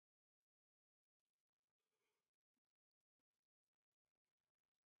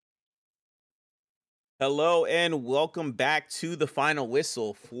Hello and welcome back to the final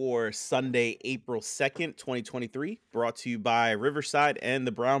whistle for Sunday, April 2nd, 2023, brought to you by Riverside and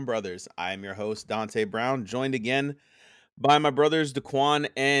the Brown Brothers. I am your host, Dante Brown, joined again by my brothers, Daquan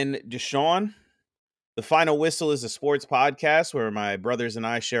and Deshaun. The Final Whistle is a sports podcast where my brothers and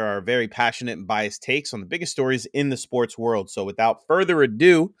I share our very passionate and biased takes on the biggest stories in the sports world. So without further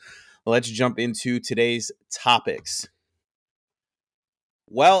ado, let's jump into today's topics.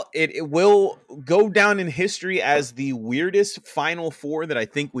 Well, it will go down in history as the weirdest Final Four that I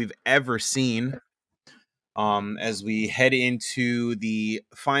think we've ever seen. As we head into the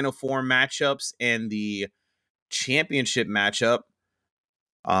Final Four matchups and the championship matchup,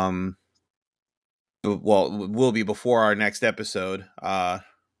 well, will be before our next episode. But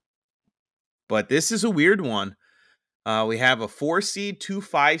this is a weird one. We have a 4 seed, 2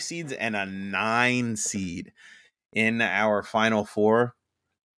 5 seeds, and a 9 seed in our Final Four,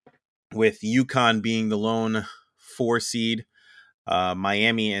 with UConn being the lone 4 seed,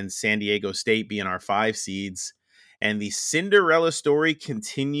 Miami and San Diego State being our 5 seeds. And the Cinderella story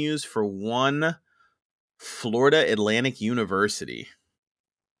continues for one Florida Atlantic University.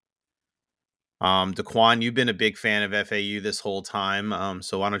 Daquan, you've been a big fan of FAU this whole time.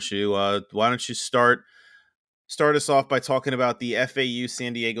 So why don't you start us off by talking about the FAU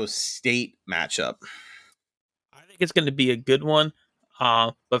San Diego State matchup? I think it's going to be a good one.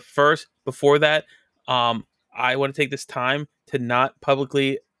 But first, before that, I want to take this time to not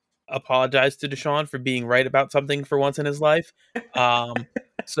publicly apologize to Deshaun for being right about something for once in his life.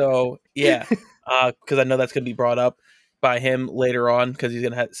 So yeah, because I know that's going to be brought up by him later on because he's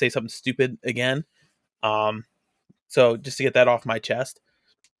going to say something stupid again. So just to get that off my chest.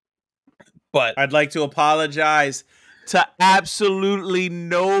 But I'd like to apologize to absolutely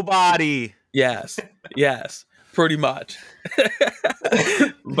nobody. Yes, pretty much.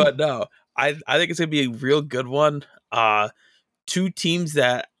 But no, I think it's gonna be a real good one. Two teams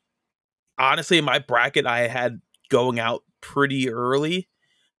that honestly in my bracket I had going out pretty early.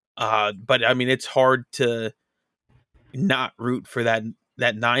 But I mean it's hard to not root for that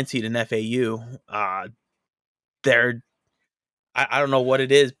 9 seed in FAU. I don't know what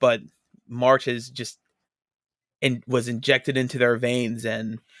it is, but March is just was injected into their veins,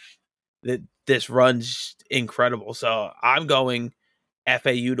 and this run's incredible. So I'm going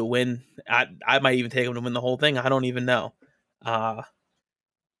FAU to win. I might even take them to win the whole thing. I don't even know.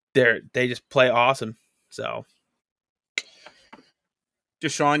 They just play awesome. So,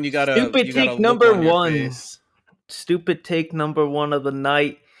 Deshaun, you got stupid take number one. Stupid take number one of the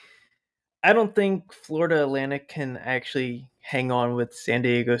night. I don't think Florida Atlantic can actually hang on with San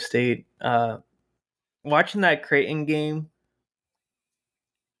Diego State. Watching that Creighton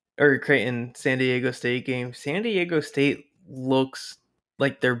San Diego State game, San Diego State looks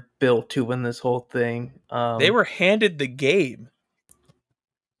like they're built to win this whole thing. They were handed the game.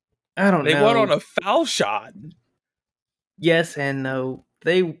 I don't know. They won on a foul shot. Yes and no.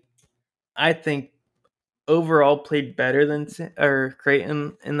 I think, overall played better than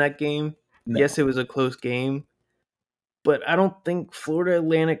Creighton in that game. No. Yes, it was a close game, but I don't think Florida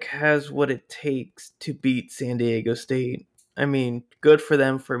Atlantic has what it takes to beat San Diego State. I mean, good for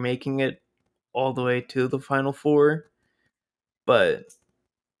them for making it all the way to the Final Four, but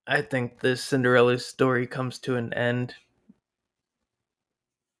I think this Cinderella story comes to an end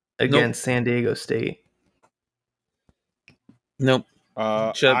against San Diego State. Nope.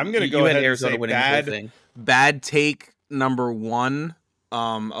 I'm going to go ahead and say bad take number one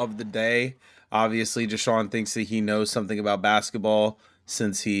of the day. Obviously, Deshaun thinks that he knows something about basketball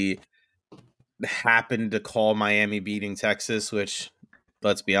since he happened to call Miami beating Texas, which,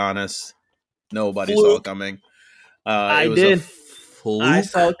 let's be honest, nobody saw coming. I did. I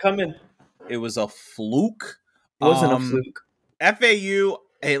saw it coming. It was a fluke. It wasn't a fluke. FAU,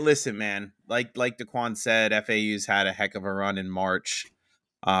 hey, listen, man. Like Daquan said, FAU's had a heck of a run in March.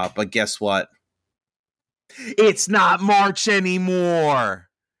 But guess what? It's not March anymore.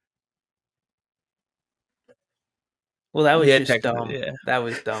 Well, that was just dumb. Yeah. That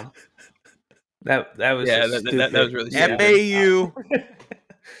was dumb. That was stupid. That was really stupid.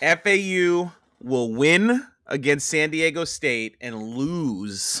 FAU will win against San Diego State and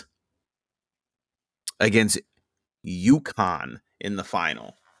lose against UConn in the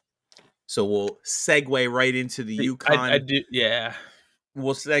final. So we'll segue right into the UConn. Yeah.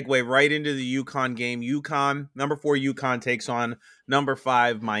 We'll segue right into the UConn game. UConn, number 4 UConn takes on number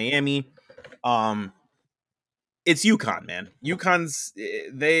 5 Miami. It's UConn, man. UConn's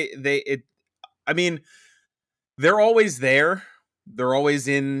I mean, they're always there. They're always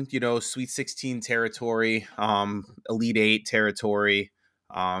in, Sweet 16 territory, Elite 8 territory.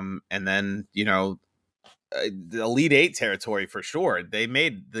 And then, the Elite Eight territory for sure. They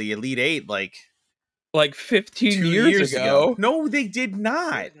made the Elite Eight like 15 2 years ago. No, they did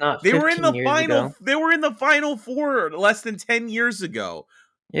not. It was not They were in 15 the years final. ago. They were in the Final Four less than 10 years ago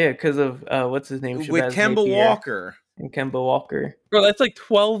Yeah, because of what's his name? with Shabazz Kemba Napier Walker. and Kemba Walker. Bro, that's like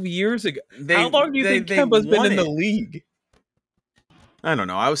 12 years ago. How long do you think Kemba's been in the league? I don't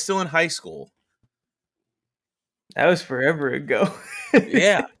know. I was still in high school. That was forever ago.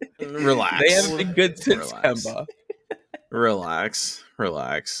 Yeah. Relax. They haven't been good since Relax. Kemba.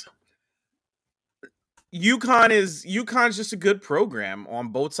 Relax. UConn's just a good program on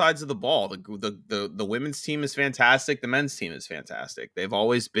both sides of the ball. The women's team is fantastic. The men's team is fantastic. They've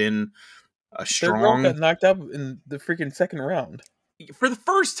always been a Their girl strong got knocked out in the freaking second round. for the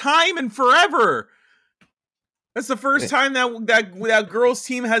first time in forever. That's the first time that girls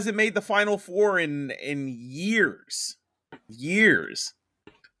team hasn't made the Final Four in years.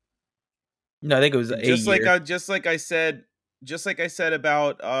 No, I think it was Just like I said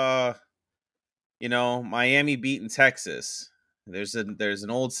about Miami beating Texas. There's an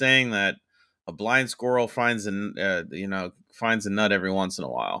old saying that a blind squirrel finds a nut every once in a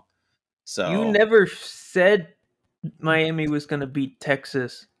while. So You never said Miami was going to beat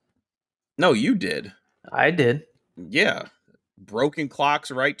Texas. No, you did. I did. Yeah. Broken clocks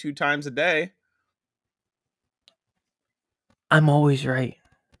right 2 times a day. I'm always right.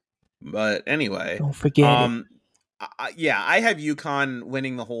 But anyway, don't forget it. I have UConn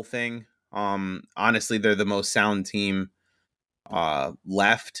winning the whole thing. Honestly, they're the most sound team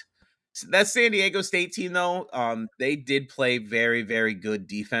left. That San Diego State team, though, they did play very, very good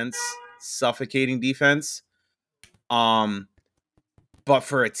defense, suffocating defense. But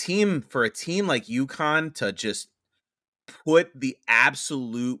for a team like UConn to just put the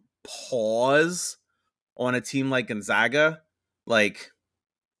absolute pause on a team like Gonzaga, like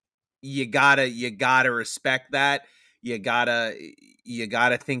you gotta respect that. You gotta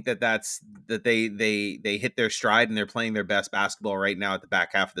think that they hit their stride and they're playing their best basketball right now at the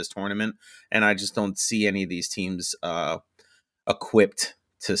back half of this tournament. And I just don't see any of these teams equipped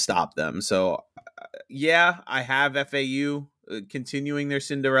to stop them. So yeah, I have FAU continuing their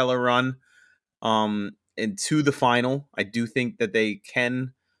Cinderella run into the final. I do think that they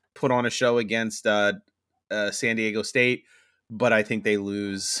can put on a show against San Diego State, but I think they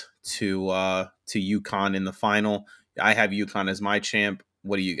lose to UConn in the final. I have UConn as my champ.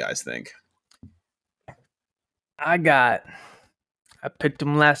 What do you guys think? I picked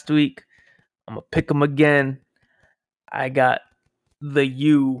them last week. I'm going to pick them again. I got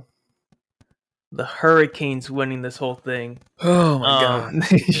the Hurricanes winning this whole thing. Oh my God.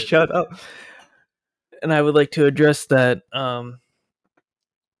 Shut up. And I would like to address that. I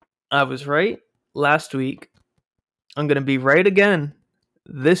was right last week. I'm going to be right again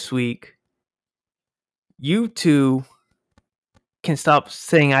this week. You two can stop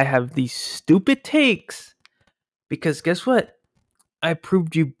saying I have these stupid takes, because guess what? I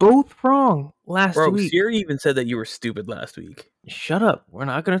proved you both wrong last week. Siri even said that you were stupid last week. Shut up. We're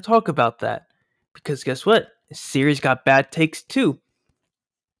not going to talk about that, because guess what? Siri's got bad takes too.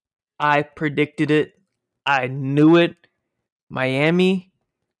 I predicted it. I knew it. Miami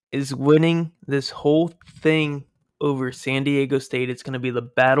is winning this whole thing over San Diego State. It's going to be the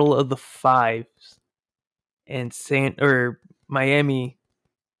battle of the fives. And Miami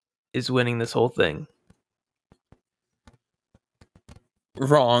is winning this whole thing.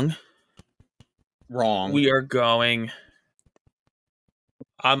 Wrong. Wrong.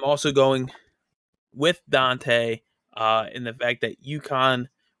 I'm also going with Dante in the fact that UConn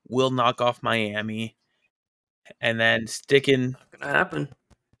will knock off Miami, and then sticking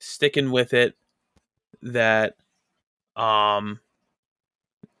with it that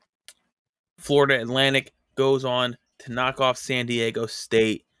Florida Atlantic goes on to knock off San Diego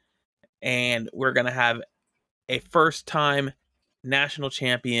State, and we're going to have a first-time national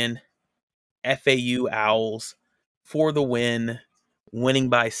champion, FAU Owls, for the win, winning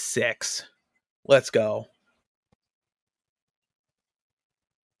by 6. Let's go.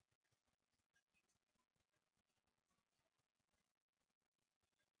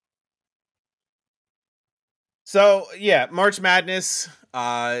 So yeah, March Madness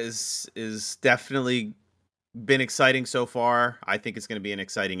is definitely been exciting so far. I think it's going to be an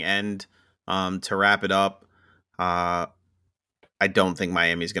exciting end. To wrap it up, I don't think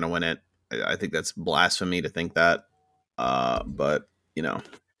Miami's going to win it. I think that's blasphemy to think that. But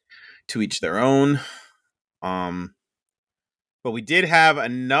to each their own. But we did have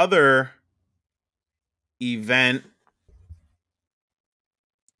another event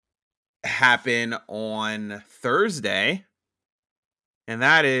happen on Thursday, and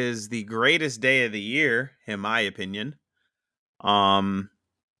that is the greatest day of the year, in my opinion. Opening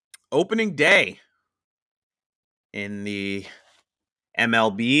day in the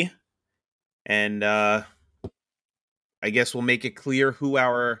MLB, and I guess we'll make it clear who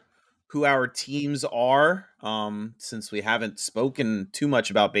our teams are, since we haven't spoken too much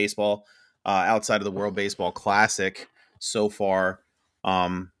about baseball outside of the World Baseball Classic so far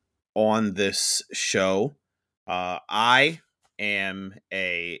on this show. I am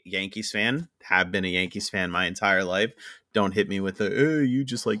a Yankees fan, have been a Yankees fan my entire life. Don't hit me with the you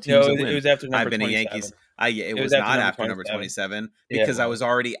just like teams No, that it win. was after number I've been a 27. Yankees. It It was was after not number after number 27. 27 Yeah, it because I was. was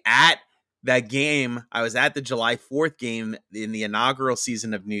already at that game. I was at the July 4th game in the inaugural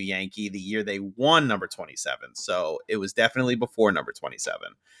season of New Yankee, the year they won number 27. So it was definitely before number 27.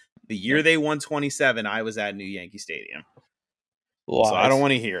 The year they won 27, I was at New Yankee Stadium. Lies. So I don't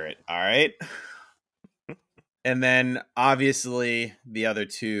want to hear it. All right. And then obviously the other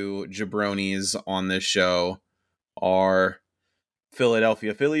two jabronis on this show are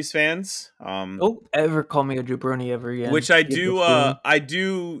Philadelphia Phillies fans. Don't ever call me a jabroni ever again. Which I You do buffoon. I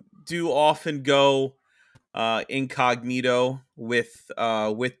do often go incognito with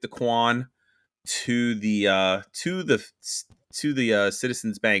the Quan to the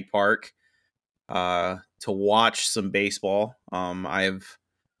Citizens Bank Park to watch some baseball. I've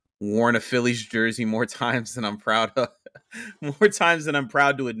worn a Phillies jersey more times than I'm proud of, more times than I'm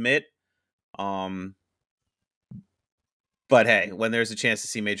proud to admit. But hey, when there's a chance to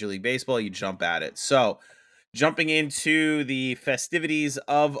see Major League Baseball, you jump at it. So, jumping into the festivities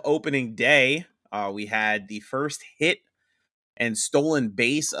of opening day, we had the first hit and stolen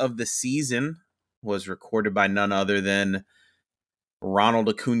base of the season was recorded by none other than Ronald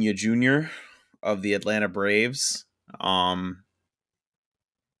Acuna Jr. of the Atlanta Braves. And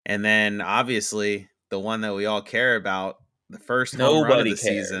then obviously the one that we all care about, the first home run of Nobody the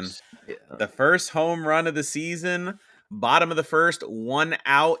season. cares. Yeah. The first home run of the season, bottom of the first, 1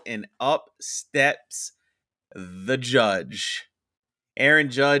 out, and up steps the Judge.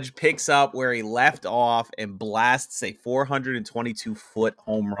 Aaron Judge picks up where he left off and blasts a 422-foot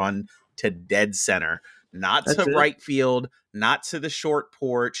home run to dead center. Not That's to it? right field, not to the short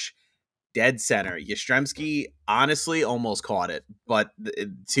porch, dead center. Yastrzemski honestly almost caught it, but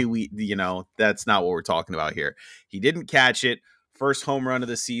that's not what we're talking about here. He didn't catch it. First home run of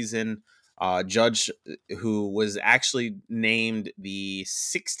the season. Judge, who was actually named the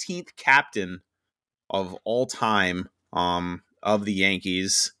 16th captain of all time of the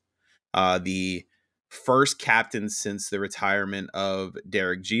Yankees, the first captain since the retirement of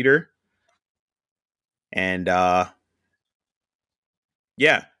Derek Jeter. And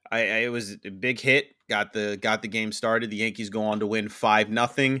yeah, it was a big hit. Got the game started. The Yankees go on to win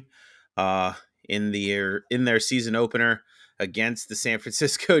 5-0 in their season opener against the San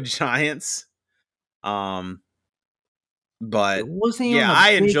Francisco Giants. But It wasn't even yeah, a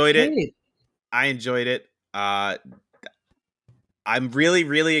I big enjoyed it. hit. I enjoyed it. I'm really,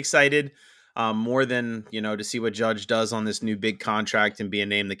 really excited. More than to see what Judge does on this new big contract and being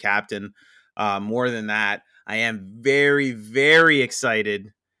named the captain. More than that, I am very, very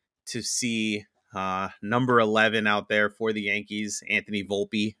excited to see number 11 out there for the Yankees, Anthony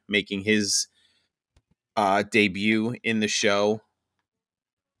Volpe, making his debut in the show.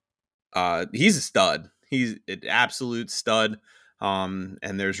 He's a stud. He's an absolute stud. And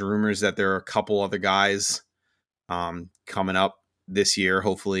there's rumors that there are a couple other guys coming up this year.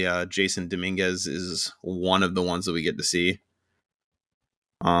 Hopefully, Jason Dominguez is one of the ones that we get to see.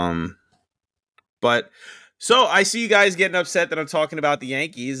 But so I see you guys getting upset that I'm talking about the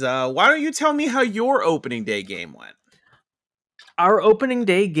Yankees. Why don't you tell me how your opening day game went? Our opening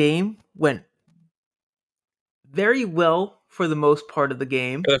day game went very well for the most part of the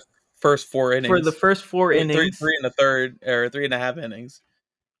game. For the first 4 innings. For the first 4 innings. 3 and a third, or 3.5 innings.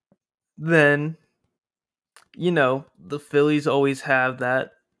 Then, the Phillies always have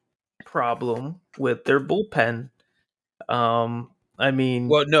that problem with their bullpen. I mean,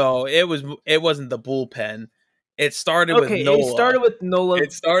 Well, no, it wasn't the bullpen. It started with okay, Nola. it started with Nola.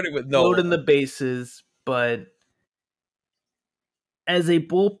 It started with Nola loading the bases, but as a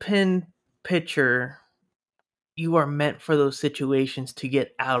bullpen pitcher, you are meant for those situations to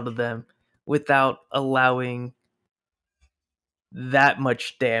get out of them without allowing that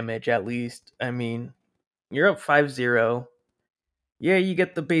much damage, at least. I mean, you're up 5-0. Yeah, you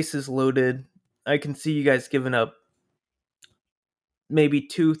get the bases loaded. I can see you guys giving up maybe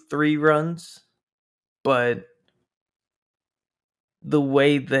 2-3 runs, but the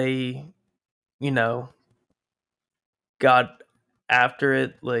way they, got after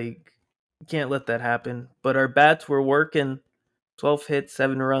it, like, you can't let that happen. But our bats were working 12 hits,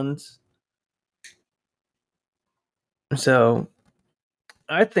 7 runs. So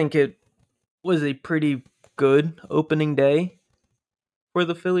I think it was a pretty good opening day for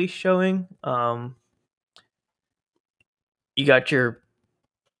the Phillies showing. You got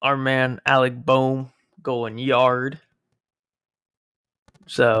our man Alec Bohm going yard.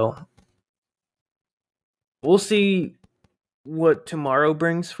 So we'll see what tomorrow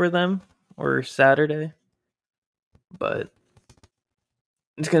brings for them, or Saturday. But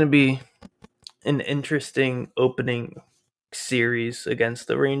it's going to be an interesting opening series against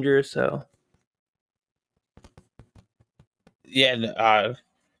the Rangers. So yeah,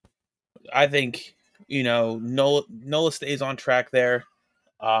 I think Nola stays on track there.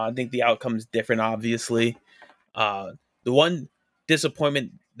 I think the outcome's different, obviously. The one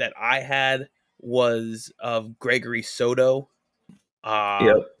disappointment that I had was of Gregory Soto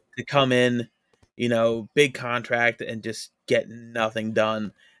yep. to come in, big contract and just get nothing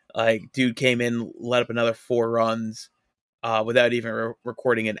done. Like, dude came in, let up another 4 runs without even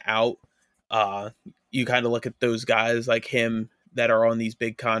recording an out. You kind of look at those guys like him that are on these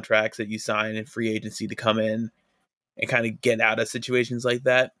big contracts that you sign in free agency to come in and kind of get out of situations like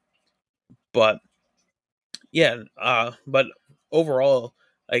that. But yeah, but overall,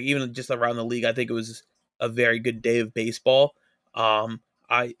 like even just around the league, I think it was a very good day of baseball. I'm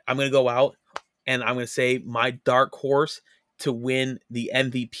gonna go out and I'm gonna say my dark horse to win the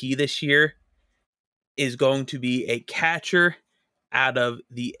MVP this year is going to be a catcher out of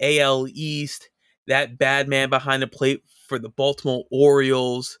the AL East, that bad man behind the plate for the Baltimore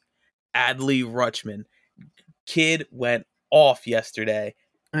Orioles, Adley Rutschman. Kid went off yesterday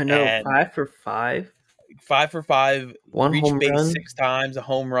I know, and 5 for 5, 5 for 5, one reached home base run. 6 times, a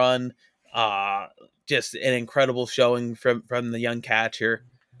home run. Just an incredible showing from the young catcher.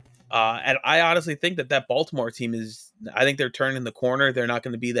 And I honestly think that Baltimore team is. I think they're turning the corner. They're not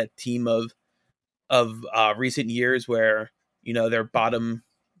going to be that team of recent years where they're bottom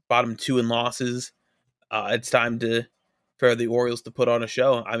two in losses. It's time for the Orioles to put on a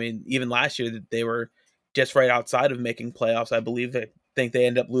show. I mean, even last year they were just right outside of making playoffs. I believe. I think they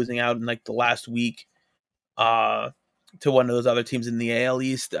ended up losing out in like the last week uh, to one of those other teams in the AL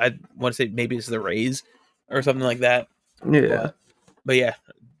East. I want to say maybe it's the Rays or something like that. Yeah. But yeah,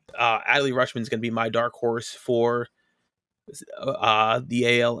 Adley Rutschman's going to be my dark horse for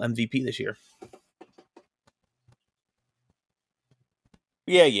the AL MVP this year.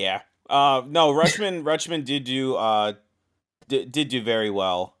 Yeah. No, Rutschman did do very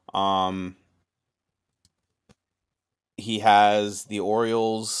well. He has the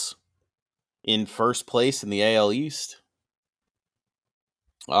Orioles in first place in the AL East.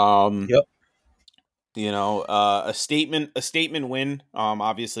 Yep. A statement win.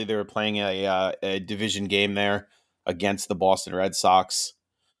 Obviously they were playing a division game there against the Boston Red Sox.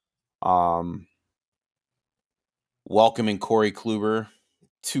 Welcoming Corey Kluber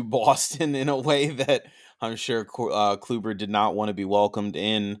to Boston in a way that I'm sure Kluber did not want to be welcomed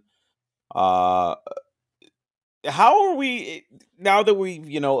in. How are we now that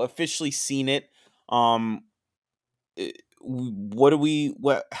we've officially seen it? How do we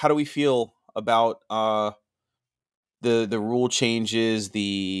feel about the rule changes,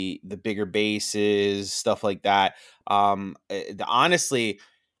 the bigger bases, stuff like that? Honestly,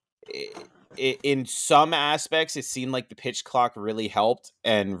 in some aspects it seemed like the pitch clock really helped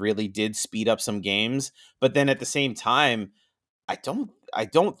and really did speed up some games, but then at the same time I don't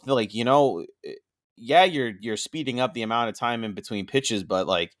feel like yeah, you're speeding up the amount of time in between pitches, but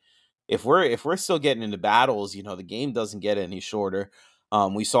like if we're still getting into battles, the game doesn't get any shorter.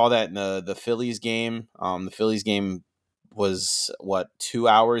 We saw that in the Phillies game. The Phillies game was what, 2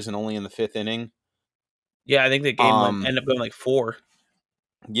 hours and only in the fifth inning. Yeah, I think the game ended up going like 4.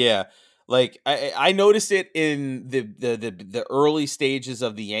 Yeah, like I noticed it in the early stages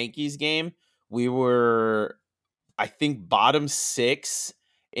of the Yankees game. We were, I think, bottom 6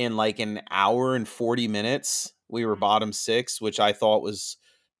 in like an hour and 40 minutes. We were bottom 6, which I thought was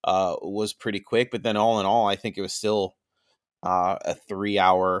pretty quick. But then all in all, I think it was still a 3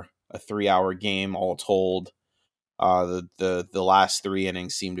 hour game all told. The last 3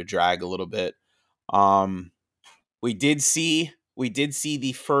 innings seemed to drag a little bit. We did see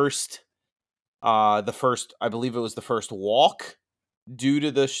the first, I believe it was the first walk due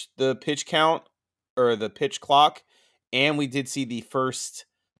to the pitch count or the pitch clock, and we did see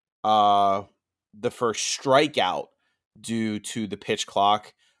uh the first strikeout due to the pitch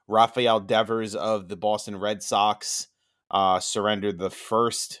clock. Rafael Devers of the Boston Red Sox surrendered the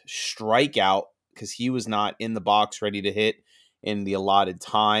first strikeout because he was not in the box ready to hit in the allotted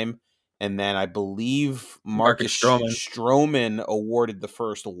time. And then I believe Marcus Stroman awarded the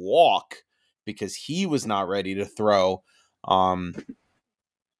first walk because he was not ready to throw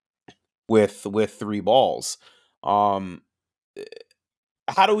with 3 balls. How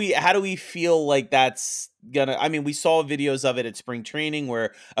do we feel like that's gonna? I mean, we saw videos of it at spring training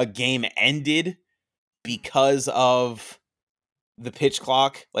where a game ended because of the pitch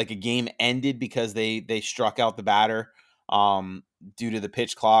clock. Like a game ended because they struck out the batter due to the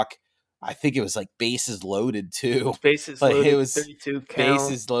pitch clock. I think it was like bases loaded too. Bases Like it loaded, was 32 count.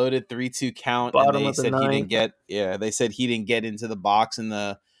 bases loaded, 3-2 count, and Bottom they of the said he didn't ninth. get. They said he didn't get into the box in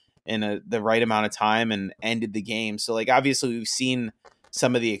the right amount of time and ended the game. So like obviously we've seen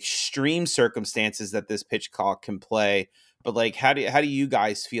some of the extreme circumstances that this pitch clock can play, but like how do you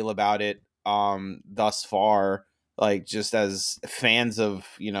guys feel about it thus far? Like just as fans of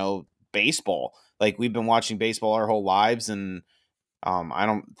baseball, like we've been watching baseball our whole lives, and I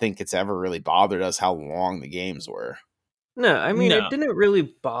don't think it's ever really bothered us how long the games were. No, I mean, No. it didn't really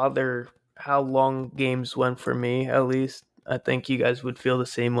bother how long games went for me, at least. I think you guys would feel the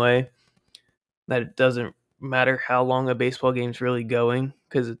same way. That it doesn't matter how long a baseball game's really going.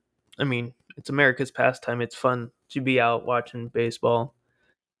 Because, I mean, it's America's pastime. It's fun to be out watching baseball.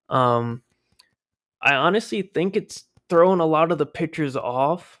 I honestly think it's throwing a lot of the pitchers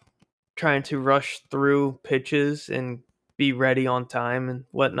off, trying to rush through pitches and be ready on time and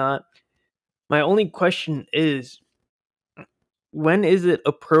whatnot. My only question is, when is it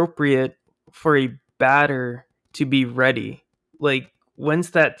appropriate for a batter to be ready? Like, when's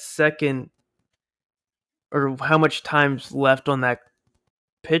that second, or how much time's left on that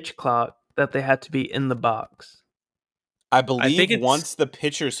pitch clock that they had to be in the box? I I think believe it's once the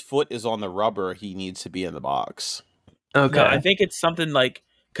pitcher's foot is on the rubber, he needs to be in the box. no, I Okay. think it's something like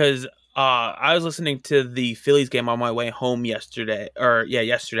because I was listening to the Phillies game on my way home yesterday,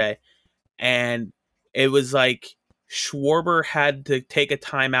 and it was like Schwarber had to take a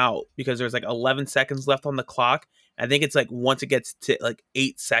timeout because there's like 11 seconds left on the clock. I think it's like once it gets to like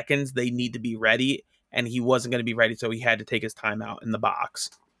 8 seconds, they need to be ready, and he wasn't going to be ready, so he had to take his timeout in the box.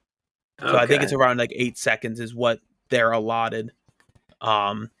 So I think it's around like 8 seconds is what they're allotted.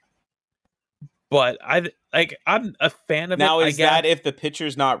 But I'm a fan of Now, it. I is guess that if the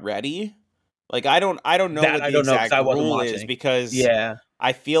pitcher's not ready? Like I don't know that what I the don't know because exact I wasn't rule is, watching. because Yeah,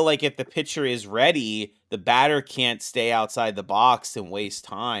 I feel like if the pitcher is ready, the batter can't stay outside the box and waste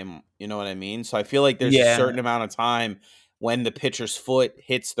time. You know what I mean? So I feel like there's a yeah, certain amount of time when the pitcher's foot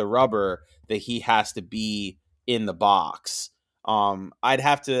hits the rubber that he has to be in the box. I'd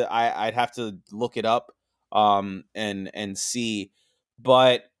have to look it up and see,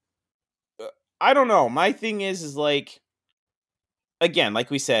 but I don't know. My thing is like, again,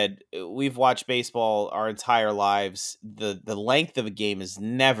 like we said, we've watched baseball our entire lives. The length of a game has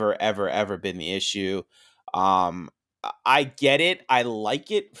never ever been the issue. I get it. I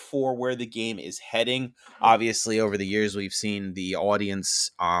like it for where the game is heading. Obviously, over the years we've seen the audience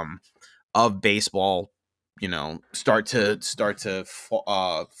of baseball, start to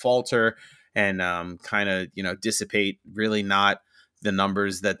falter and kind of, dissipate. Really not the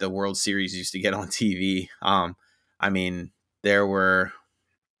numbers that the World Series used to get on TV. I mean, there were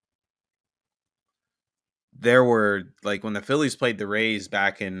like when the Phillies played the Rays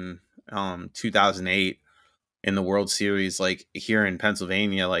back in 2008 in the World Series, like here in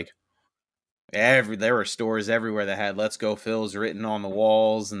Pennsylvania, like there were stores everywhere that had "Let's Go Phils" written on the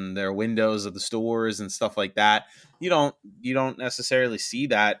walls and their windows of the stores and stuff like that. You don't necessarily see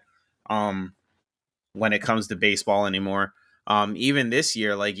that when it comes to baseball anymore. Even this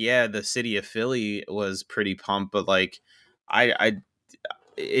year, like yeah, the city of Philly was pretty pumped, but like I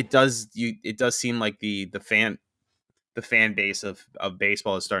it does seem like the fan base of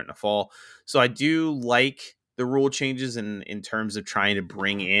baseball is starting to fall. So I do like the rule changes in terms of trying to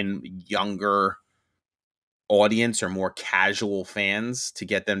bring in younger audience or more casual fans to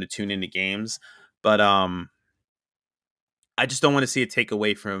get them to tune into games. But I just don't want to see it take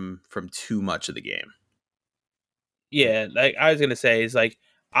away from too much of the game. yeah. Like I was gonna say is like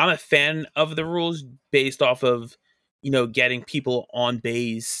I'm a fan of the rules based off of getting people on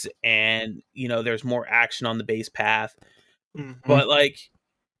base and there's more action on the base path. But like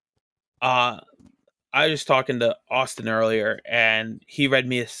uh I was just talking to Austin earlier, and he read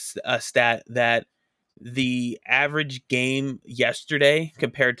me a stat that the average game yesterday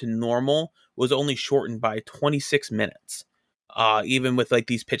compared to normal was only shortened by 26 minutes, even with like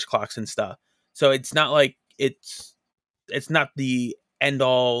these pitch clocks and stuff. So it's not like it's not the end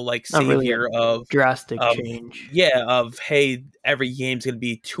all like Not really a savior drastic of change. yeah of hey every game's gonna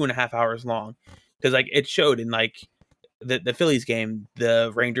be 2.5 hours long because like it showed in like the Phillies game,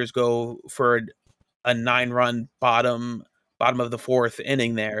 the Rangers go for a 9-run bottom of the fourth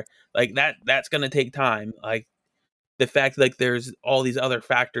inning there. Like that's going to take time. Like the fact like there's all these other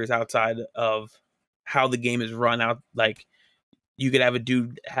factors outside of how the game is run out. Like you could have a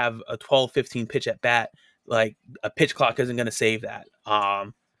dude have a 12-15 pitch at bat. Like a pitch clock isn't going to save that.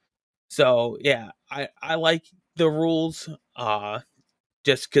 So yeah, I like the rules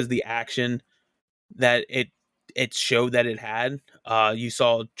just because the action that it showed that it had. You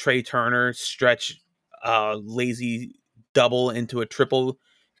saw Trey Turner stretch lazy double into a triple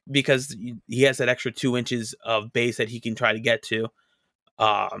because he has that extra 2 inches of base that he can try to get to.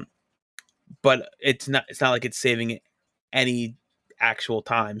 But it's not like it's saving any actual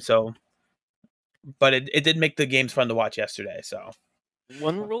time. So, but it did make the games fun to watch yesterday. So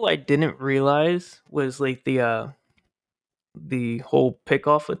One rule I didn't realize was like the whole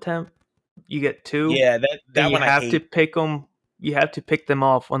pickoff attempt. You get two, yeah, and that you one I have to hate. pick them. You have to pick them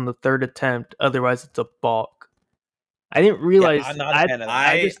off on the third attempt, otherwise it's a balk. I didn't Yeah, realize. I'm not a I fan of that.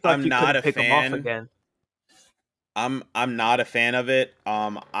 I just thought I'm you not couldn't a pick them off fan. again. I'm not a fan of it.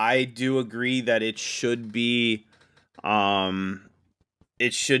 I do agree that um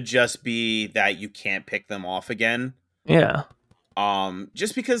it should just be that you can't pick them off again. Yeah,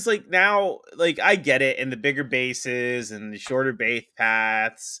 Just because like now, like I get it, and the bigger bases and the shorter base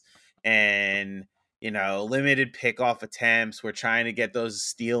paths, and limited pickoff attempts. We're trying to get those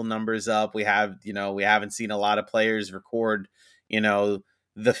steal numbers up. We haven't seen a lot of players record, you know,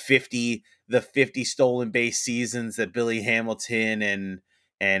 the 50 stolen base seasons that Billy Hamilton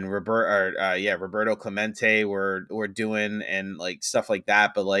and Roberto Clemente were doing, and like stuff like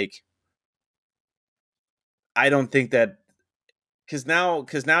that. But like, I don't think that because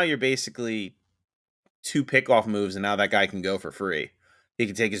now you're basically two pickoff moves, and now that guy can go for free. He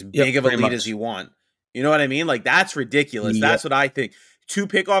can take as Yep, big of a pretty lead as much. he want. You know what I mean? Like that's ridiculous. Yep, That's what I think. Two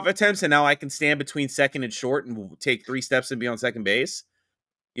pickoff attempts, and now I can stand between second and short and take 3 steps and be on second base.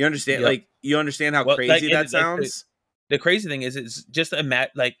 You understand? yep. Like you understand how Well, like crazy and that like sounds? the crazy thing is, it's just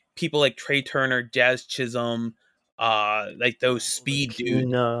like people like Trey Turner, Jazz Chisholm, like those speed dudes.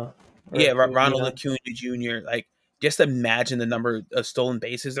 Acuna or Yeah, Ronald Acuna. Acuna Jr. Like, just imagine the number of stolen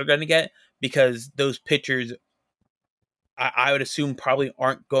bases they're going to get because those pitchers, I would assume, probably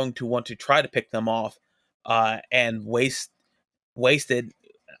aren't going to want to try to pick them off, and wasted,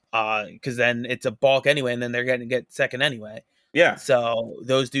 because then it's a balk anyway, and then they're going to get second anyway. Yeah. So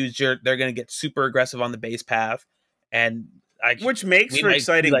those dudes, they're going to get super aggressive on the base path, and Which makes we for might see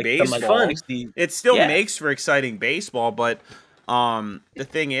exciting like some like baseball. Fun. 60. It still Yeah, makes for exciting baseball, but the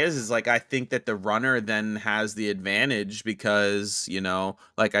thing is like I think that the runner then has the advantage because,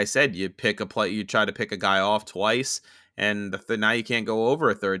 like I said, you try to pick a guy off twice, and now you can't go over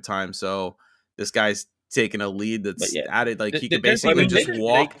a third time. So this guy's taking a lead but that's yeah, added, like he could there's basically even just bigger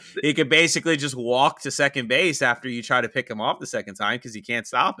walk. He could basically just walk to second base after you try to pick him off the second time because you can't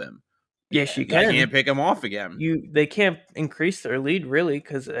stop him. Yes, you You like can't can. pick him off again. They can't increase their lead really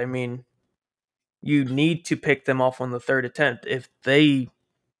because I mean you need to pick them off on the third attempt. If they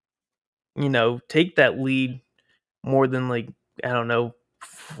take that lead more than like I don't know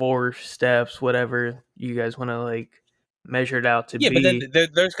 4 steps, whatever you guys want to like measure it out to yeah, but then be, they're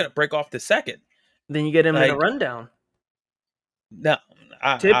just going to break off the second. then you get them in a Like, rundown. no,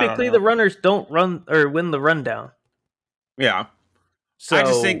 I don't Typically, the know. runners don't run or win the rundown. Yeah. I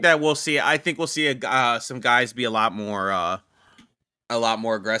just think So that we'll see. I think we'll see some guys be a lot more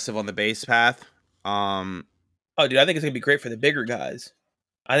aggressive on the base path. Oh, dude, I think it's gonna be great for the bigger guys.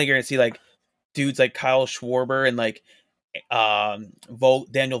 I think you're gonna see like dudes like Kyle Schwarber and like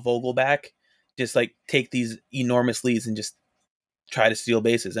Daniel Vogelback just like take these enormous leads and just try to steal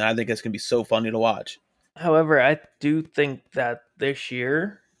bases, and I think it's gonna be so funny to watch. however, I do think that this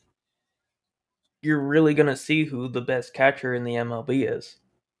year you're really going to see who the best catcher in the MLB is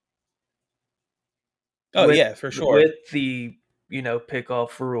Oh with yeah, for sure. with the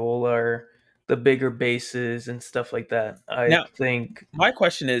pickoff rule or the bigger bases and stuff like that. I Now, think my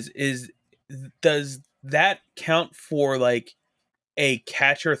question is does that count for like a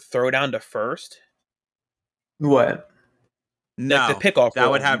catcher throwdown to first? what? Like the No, pickoff that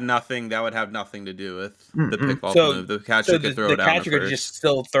would rule. have nothing. That would have nothing to do with the Mm-mm. pickoff So move. The catcher so could the, throw the it down to catcher could just first.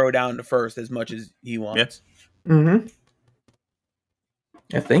 still throw down to first as much as he Yeah. wants. Mm-hmm.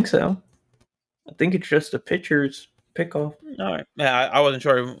 I think so. I think it's just a pitcher's pickoff. All right. Yeah, I wasn't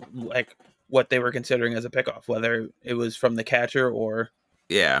sure like what they were considering as a pickoff, whether it was from the catcher or.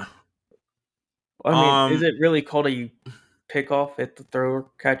 Yeah. I mean, is Um. it really called a pickoff if the thrower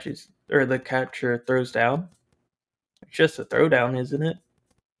catches or the catcher throws down? It's just a throwdown, isn't it?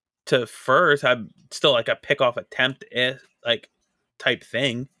 to first, I'm still like a pickoff attempt, like type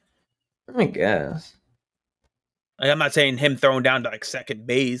thing. I guess. Like, I'm not saying him throwing down to like second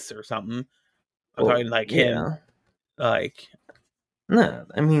base or something. I'm talking like him, like No,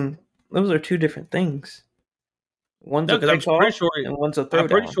 I mean those are two different things. One's no, a because I'm pretty pickoff sure. and one's a I'm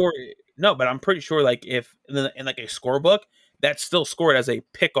pretty throwdown. sure. No, but I'm pretty sure like if in like a scorebook, that's still scored as a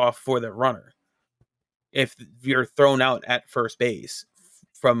pickoff for the runner. If you're thrown out at first base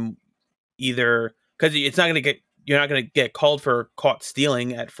from either, because you're not gonna get called for caught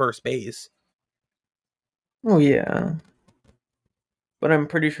stealing at first base. Oh yeah, but I'm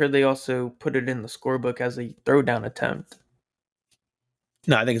pretty sure they also put it in the scorebook as a throwdown attempt.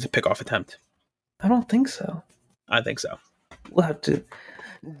 No, I think it's a pickoff attempt. I don't think so. I think so. We'll have to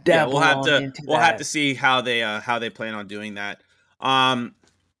Yeah, dabble into we'll that. have to see how they plan on doing that.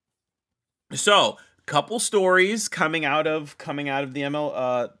 So couple stories coming out of the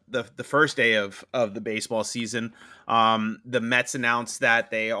ML the first day of the baseball season. The Mets announced that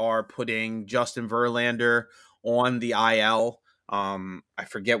they are putting Justin Verlander on the IL. I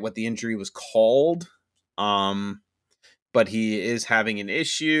forget what the injury was called. But he is having an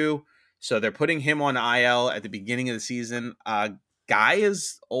issue. So they're putting him on IL at the beginning of the season. Guy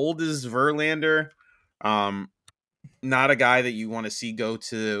as old as Verlander, not a guy that you want to see go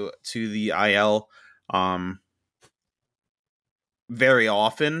to the IL very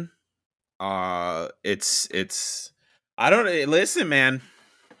often. It's I don't listen, man.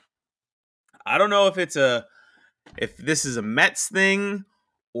 I don't know if this is a Mets thing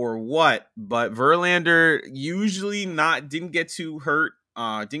or what, but Verlander usually didn't get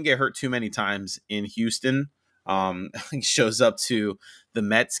hurt too many times in Houston. He shows up to the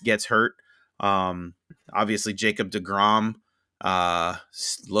Mets, gets hurt. Obviously Jacob deGrom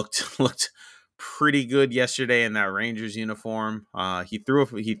looked pretty good yesterday in that Rangers uniform. He threw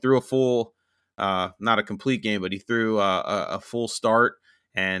a full, not a complete game, but he threw a full start.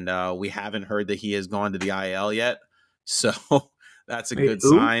 And we haven't heard that he has gone to the IL yet. So that's a good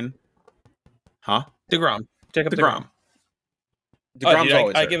sign. Huh? DeGrom. Jacob DeGrom. DeGrom's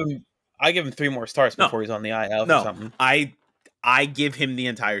always I give him 3 more starts before he's on the IL or something. I give him the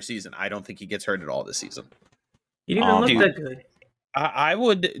entire season. I don't think he gets hurt at all this season. He didn't even look that good. I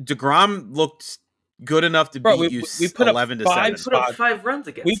would. DeGrom looked good enough to beat you. We put 11-7. We put up 5 runs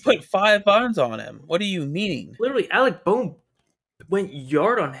against him. We put 5 runs on him. What do you mean? Literally, Alec Bohm went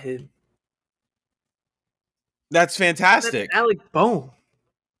yard on him. That's fantastic. That's Alec Bohm.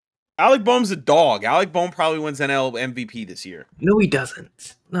 Alec Bohm's a dog. Alec Bohm probably wins NL MVP this year. No, he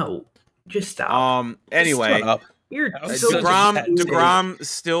doesn't. No, just stop. Anyway, just stop. DeGrom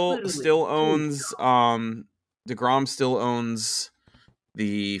still owns DeGrom still owns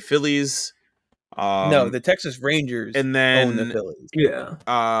the Phillies. No, the Texas Rangers and then own the Phillies.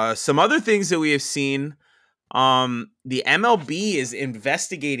 Yeah. Some other things that we have seen. The MLB is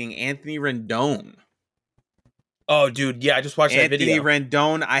investigating Anthony Rendon. Oh, dude, yeah, I just watched that video. Anthony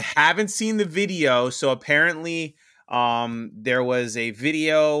Rendon. I haven't seen the video, so apparently, there was a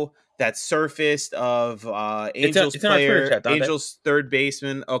video that surfaced of Angels player, Angels third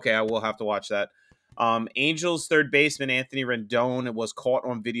baseman. Okay, I will have to watch that. Angels third baseman Anthony Rendon was caught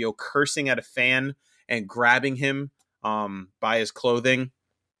on video cursing at a fan and grabbing him by his clothing.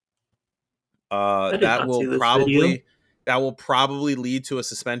 That will probably lead to a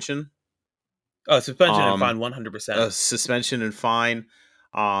suspension. Oh, suspension and fine, 100%. Suspension and fine.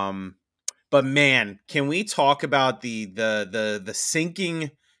 But man, can we talk about the sinking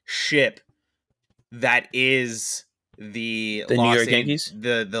ship that is the New York Yankees,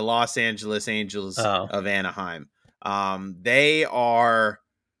 the Los Angeles Angels of Anaheim? They are,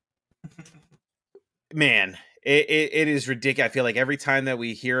 man. It is ridiculous. I feel like every time that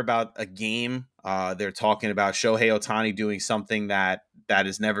we hear about a game, they're talking about Shohei Ohtani doing something that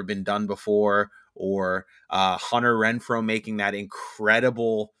has never been done before, or Hunter Renfroe making that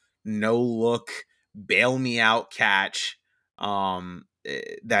incredible no-look bail me out catch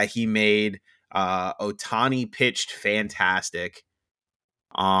that he made. Ohtani pitched fantastic.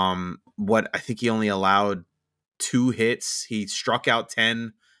 What I think he only allowed 2 hits. He struck out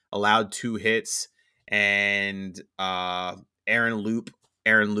 10, allowed 2 hits. And Aaron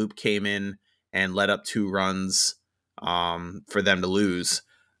Loop came in and let up 2 runs for them to lose.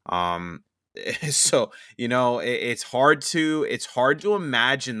 So it's hard to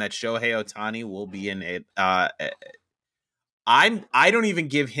imagine that Shohei Ohtani will be in it. I don't even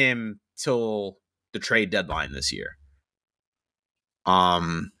give him till the trade deadline this year.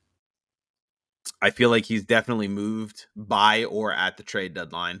 I feel like he's definitely moved by or at the trade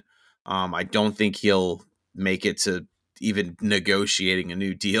deadline. I don't think he'll make it to even negotiating a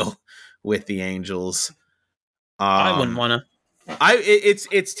new deal with the Angels. I wouldn't want to.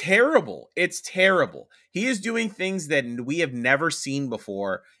 It's terrible. It's terrible. He is doing things that we have never seen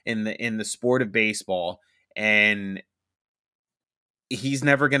before in the sport of baseball, and he's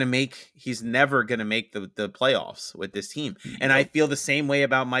never gonna make the playoffs with this team. And I feel the same way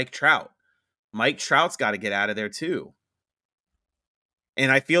about Mike Trout. Mike Trout's got to get out of there too.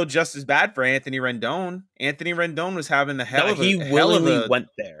 And I feel just as bad for Anthony Rendon. Anthony Rendon was having the hell of a he willingly went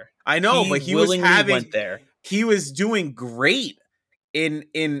there. I know, but he was went there. He was doing great in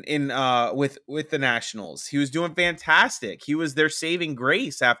with the Nationals. He was doing fantastic. He was their saving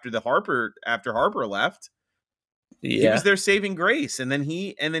grace after Harper left. Yeah. He was their saving grace, and then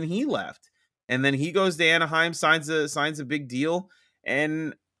he left. And then he goes to Anaheim, signs a big deal,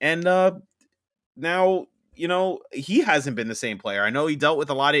 and now, you know, he hasn't been the same player. I know he dealt with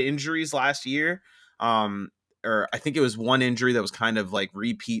a lot of injuries last year. Or I think it was one injury that was kind of like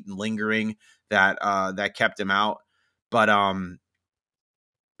repeat and lingering that kept him out. But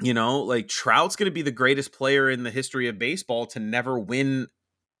you know, like Trout's going to be the greatest player in the history of baseball to never win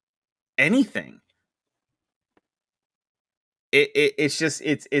anything. It's just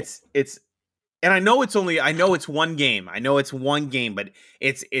and I know it's one game. But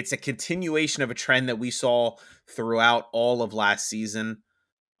it's a continuation of a trend that we saw throughout all of last season.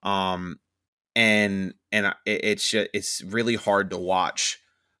 And it's really hard to watch.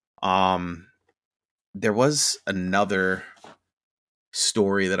 There was another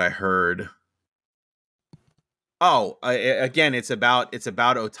story that I heard. Oh, again, it's about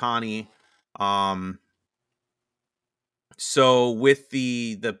Ohtani. So with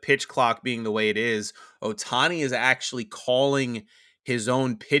the pitch clock being the way it is, Ohtani is actually calling his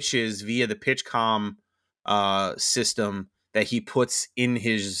own pitches via the PitchCom system that he puts in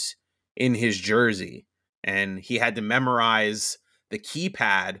his jersey, and he had to memorize the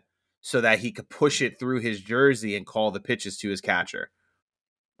keypad so that he could push it through his jersey and call the pitches to his catcher.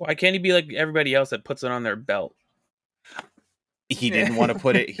 Why can't he be like everybody else that puts it on their belt? He didn't want to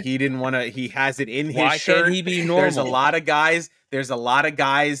put it. He didn't want to. He has it in his Why shirt. can't he be normal? There's a lot of guys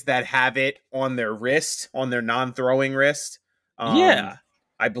that have it on their wrist, on their non-throwing wrist. Yeah.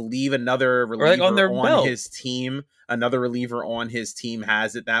 I believe another reliever like on their belt. His team, another reliever on his team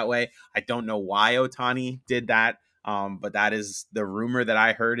has it that way. I don't know why Ohtani did that. But that is the rumor that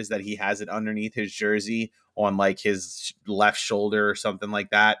I heard, is that he has it underneath his jersey on like his left shoulder or something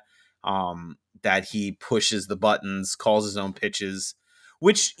like that. That he pushes the buttons, calls his own pitches,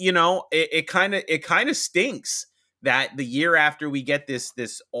 which, you know, it kind of stinks that the year after we get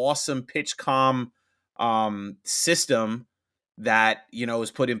this awesome PitchCom system that, you know,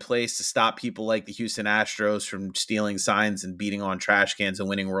 was put in place to stop people like the Houston Astros from stealing signs and beating on trash cans and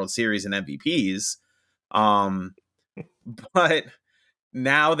winning World Series and MVPs. But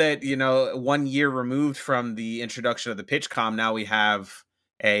now that, you know, 1 year removed from the introduction of the PitchCom, now we have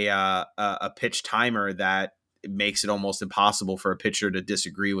a pitch timer that makes it almost impossible for a pitcher to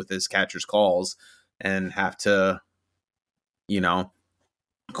disagree with his catcher's calls and have to, you know,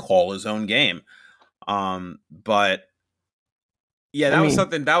 call his own game. But yeah, that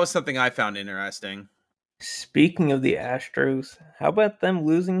was something I found interesting. Speaking of the Astros, how about them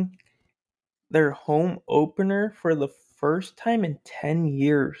losing their home opener for the first time in 10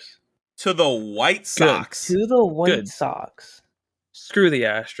 years? To the White Sox. To the White Sox. Screw the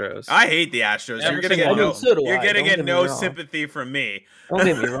Astros. I hate the Astros. You're gonna get no sympathy from me. Don't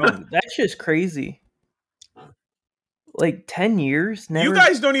get me wrong. That's just crazy. Like 10 years? Never. You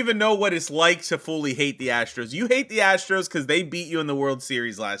guys don't even know what it's like to fully hate the Astros. You hate the Astros because they beat you in the World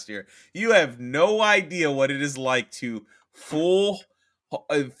Series last year. You have no idea what it is like to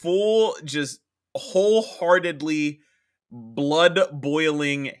just wholeheartedly,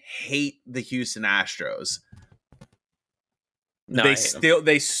 blood-boiling hate the Houston Astros. No,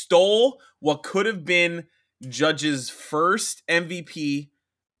 they stole what could have been Judge's first MVP.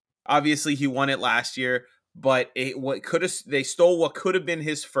 Obviously, he won it last year, but they stole what could have been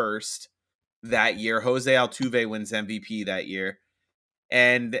his first that year. Jose Altuve wins MVP that year,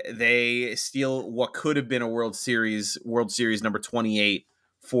 and they steal what could have been a World Series number 28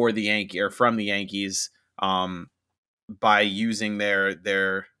 for the from the Yankees, by using their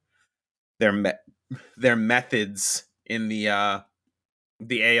methods in the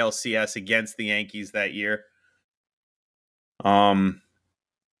ALCS against the Yankees that year.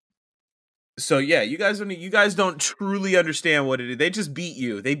 So yeah, you guys don't truly understand what it is. They just beat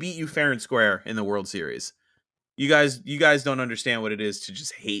you. They beat you fair and square in the World Series. You guys don't understand what it is to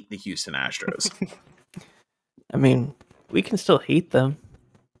just hate the Houston Astros. I mean, we can still hate them.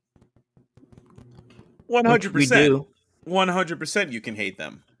 100%. We do. 100% you can hate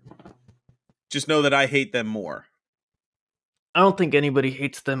them. Just know that I hate them more. I don't think anybody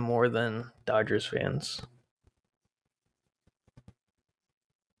hates them more than Dodgers fans.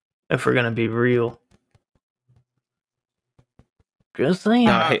 If we're gonna be real. Just saying.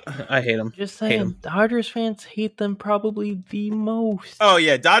 No, I hate them. Just saying. Dodgers fans hate them probably the most. Oh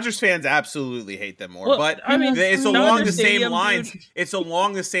yeah, Dodgers fans absolutely hate them more. Well, but I mean, it's along Dodger the same Stadium, lines. dude. It's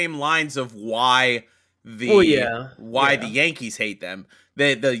along the same lines of why the the Yankees hate them.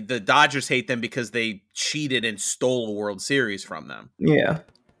 The Dodgers hate them because they cheated and stole a World Series from them. Yeah.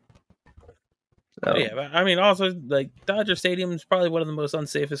 So. Yeah, but I mean, also like Dodger Stadium is probably one of the most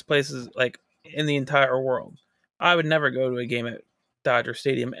unsafest places like in the entire world. I would never go to a game at Dodger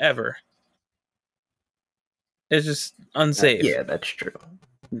Stadium ever. It's just unsafe. Yeah, that's true.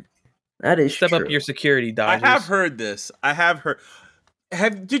 That is Step up your security, Dodgers. I have heard this.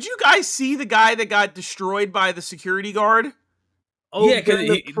 Did you guys see the guy that got destroyed by the security guard? Oh, yeah, because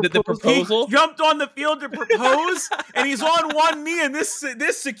the proposal. He jumped on the field to propose, and he's on one knee, and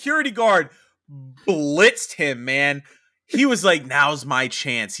this security guard blitzed him, man. He was like, now's my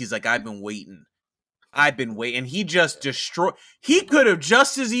chance. He's like, I've been waiting. And he just destroyed. He could have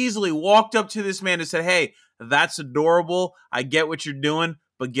just as easily walked up to this man and said, hey, that's adorable. I get what you're doing,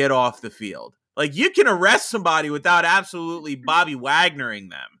 but get off the field. Like, you can arrest somebody without absolutely Bobby Wagnering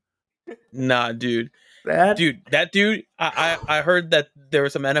them. Nah, dude. That dude, I heard that there were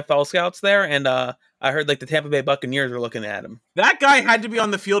some NFL scouts there, and I heard like the Tampa Bay Buccaneers were looking at him. That guy had to be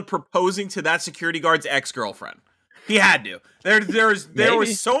on the field proposing to that security guard's ex-girlfriend. He had to. There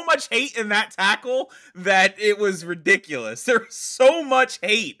was so much hate in that tackle that it was ridiculous. There was so much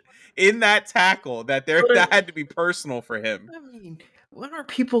hate in that tackle that that had to be personal for him. I mean, when are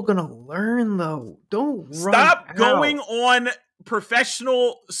people gonna learn though? Don't stop going on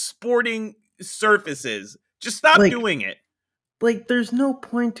professional sporting surfaces. Just stop doing it. Like, there's no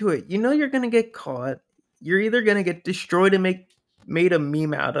point to it. You know you're gonna get caught. You're either gonna get destroyed and made a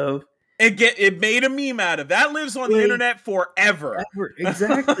meme out of. It made a meme out of. That lives on the internet forever.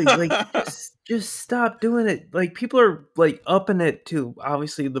 Exactly. Like, just stop doing it. Like, people are like upping it to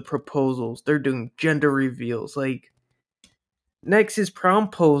obviously the proposals. They're doing gender reveals. Like, next is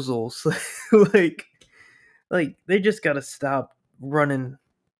promposals. like they just gotta stop running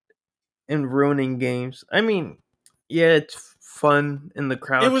and ruining games. I mean, yeah, it's fun in the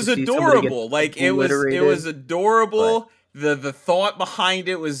crowd. It was adorable. Like it was adorable. The thought behind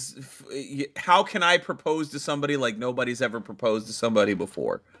it was, how can I propose to somebody like nobody's ever proposed to somebody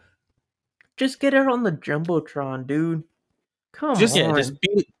before? Just get it on the Jumbotron, dude. Come on. Just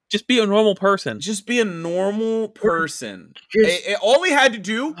be a normal person. Just be a normal person. All they had to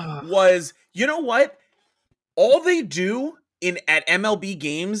do was, you know what? All they do at MLB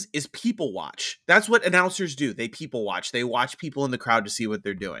games is people watch. That's what announcers do. They people watch. They watch people in the crowd to see what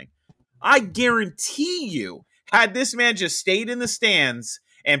they're doing. I guarantee you, had this man just stayed in the stands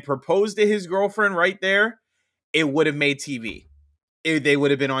and proposed to his girlfriend right there, it would have made TV. They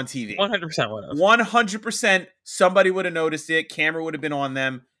would have been on TV. 100% would have. 100%. Somebody would have noticed it. Camera would have been on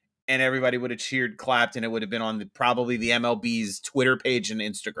them, and everybody would have cheered, clapped, and it would have been on probably the MLB's Twitter page and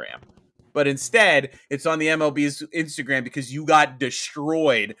Instagram. But instead, it's on the MLB's Instagram because you got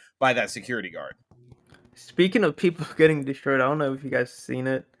destroyed by that security guard. Speaking of people getting destroyed, I don't know if you guys have seen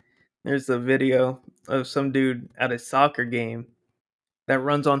it. There's a video of some dude at a soccer game that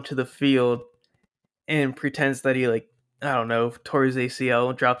runs onto the field and pretends that he, like, I don't know, tore his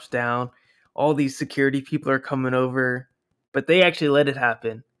ACL, drops down. All these security people are coming over, but they actually let it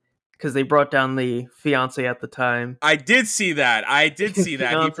happen because they brought down the fiance at the time. I did see that. He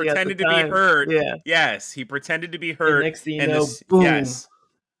pretended to be hurt. Yeah. Yes, he pretended to be hurt. And next thing you know, boom, yes.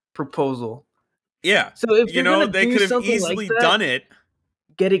 Proposal. Yeah. So if they could have easily done it.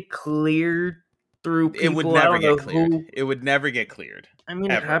 Get it cleared through people. It would never get cleared. It would never get cleared. I mean,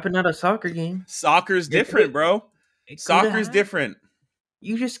 it happened at a soccer game. Soccer's different, bro. Soccer's different.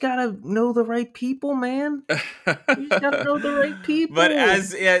 You just gotta know the right people, man. You just gotta know the right people. But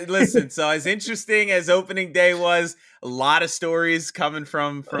listen, so as interesting as opening day was, a lot of stories coming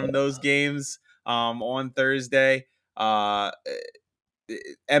from those games on Thursday. MLB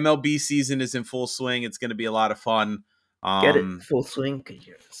season is in full swing. It's going to be a lot of fun. Get it full swing because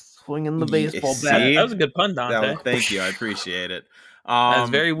you're swinging the baseball bat. That was a good pun, Dante. Thank you. I appreciate it. That's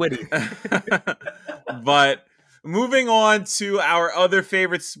very witty. But moving on to our other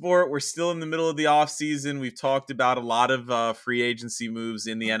favorite sport, we're still in the middle of the offseason. We've talked about a lot of free agency moves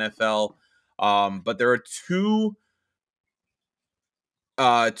in the NFL. But there are two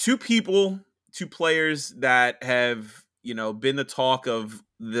players that have, been the talk of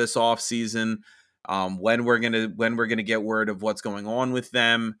this offseason when we're gonna get word of what's going on with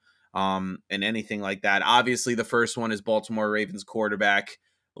them, and anything like that. Obviously, the first one is Baltimore Ravens quarterback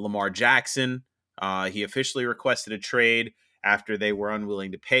Lamar Jackson. He officially requested a trade after they were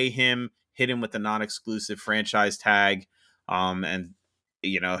unwilling to pay him, hit him with a non-exclusive franchise tag, and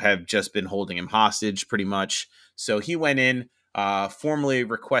have just been holding him hostage pretty much. So he went in, formally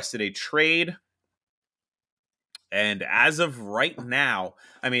requested a trade. And as of right now,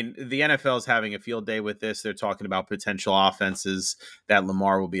 I mean, the NFL is having a field day with this. They're talking about potential offenses that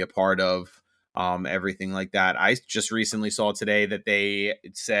Lamar will be a part of, everything like that. I just recently saw today that they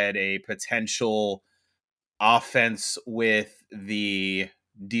said a potential offense with the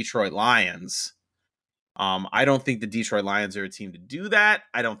Detroit Lions. I don't think the Detroit Lions are a team to do that.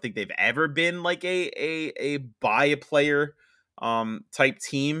 I don't think they've ever been like a buy a player type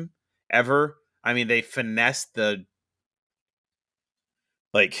team ever. I mean, they finessed the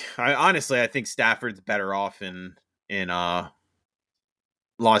I think Stafford's better off in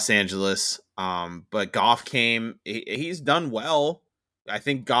Los Angeles. But Goff came. He's done well. I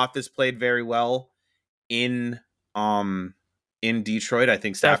think Goff has played very well in Detroit. I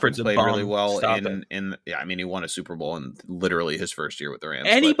think Stafford's played really well in I mean, he won a Super Bowl in literally his first year with the Rams.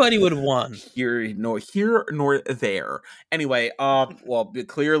 Anybody would have won. Here nor there. Anyway, well,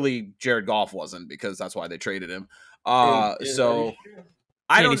 clearly Jared Goff wasn't, because that's why they traded him. So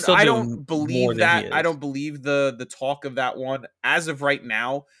I don't believe that. I don't believe the talk of that one. As of right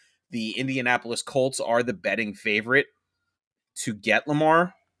now, the Indianapolis Colts are the betting favorite to get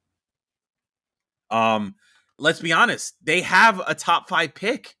Lamar. Let's be honest, they have a top 5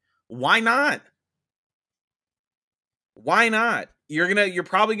 pick. Why not? Why not? You're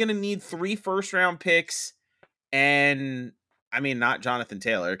probably gonna need 3 first-round picks, and I mean, not Jonathan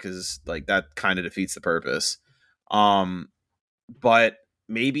Taylor, because like that kind of defeats the purpose. But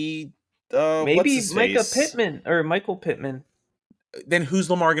maybe Michael Pittman. Then who's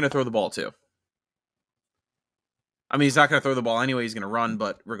Lamar gonna throw the ball to? I mean, he's not going to throw the ball anyway. He's going to run,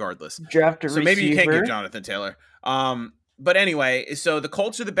 but regardless. Draft a receiver. Maybe you can't give Jonathan Taylor. But anyway, so the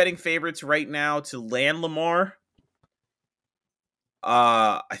Colts are the betting favorites right now to land Lamar.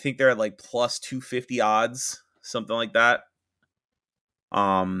 I think they're at like plus 250 odds, something like that.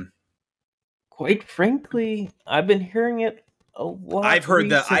 Quite frankly, I've been hearing it a lot. I've heard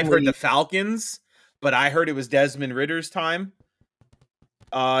the Falcons, but I heard it was Desmond Ridder's time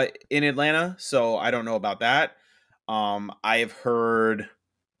in Atlanta, so I don't know about that. I have heard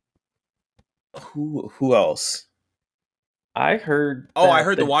who else? I heard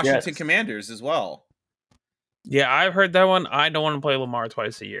the Washington Jets. Commanders as well. Yeah, I've heard that one. I don't want to play Lamar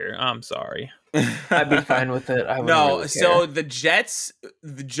twice a year. I'm sorry. I'd be fine with it. So the Jets,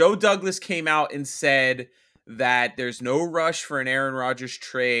 Joe Douglas came out and said that there's no rush for an Aaron Rodgers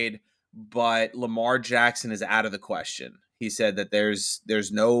trade, but Lamar Jackson is out of the question. He said that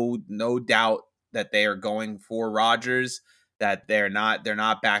there's no doubt that they are going for Rodgers, that they're not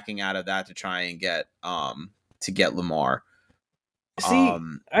backing out of that to try and get Lamar. See,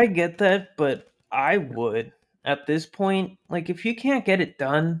 I get that, but I would at this point, like, if you can't get it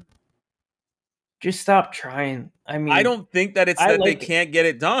done, just stop trying. I mean, I don't think that it's that they can't get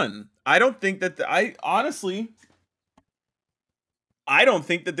it done. I don't think that I don't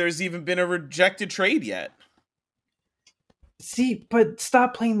think that there's even been a rejected trade yet. See, but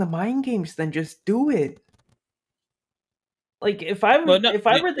stop playing the mind games. Then just do it. Like if I were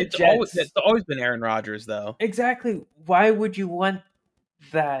the Jets, it's always been Aaron Rodgers, though. Exactly. Why would you want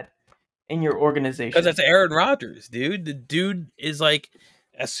that in your organization? Because that's Aaron Rodgers, dude. The dude is like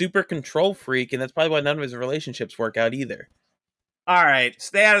a super control freak, and that's probably why none of his relationships work out either. All right,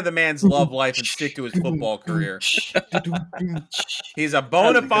 stay out of the man's love life and stick to his football career. He's a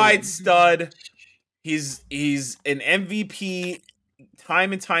bona fide stud. He's an MVP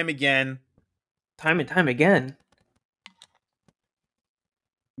time and time again. Time and time again.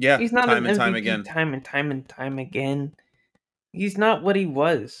 Yeah, he's not an MVP time and time again. He's not what he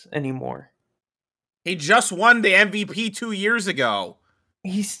was anymore. He just won the MVP 2 years ago.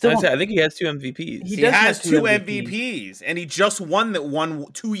 He's still. I think he has 2 MVPs. He has 2 MVPs, and he just won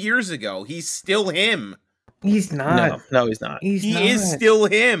 2 years ago. He's still him. He's not. No, he's not. He is still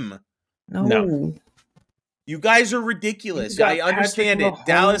him. No. You guys are ridiculous. I understand it.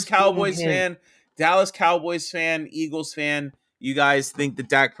 Dallas Cowboys fan, Eagles fan. You guys think that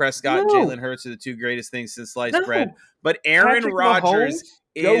Dak Prescott and Jalen Hurts are the 2 greatest things since sliced bread. But Aaron Rodgers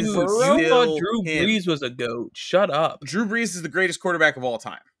is still Drew Brees was a goat. Shut up. Drew Brees is the greatest quarterback of all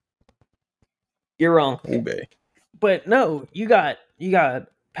time. You're wrong. Okay. But no, you got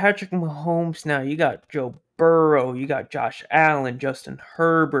Patrick Mahomes now. You got Joe Burrow. You got Josh Allen, Justin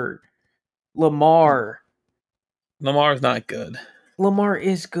Herbert. Lamar. Lamar's not good. Lamar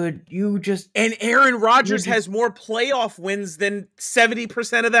is good. And Aaron Rodgers has more playoff wins than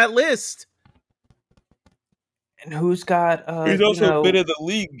 70% of that list. And who's got? He's also been in the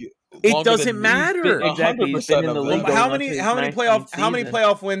league. It doesn't matter. Exactly, he's been in the league. How many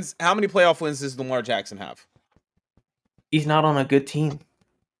playoff wins does Lamar Jackson have? He's not on a good team.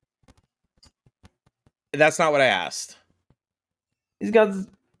 That's not what I asked. He's got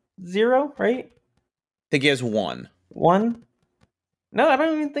 0, right? I think he has 1. 1? No, I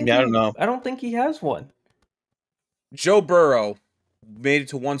don't even think. I don't know. I don't think he has 1. Joe Burrow made it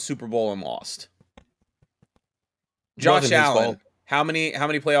to 1 Super Bowl and lost. Josh Allen. How many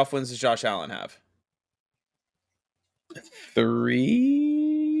playoff wins does Josh Allen have?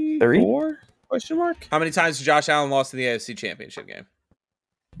 3? 4? Question mark? How many times did Josh Allen lost in the AFC Championship game?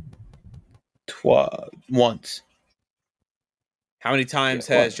 Once. How many times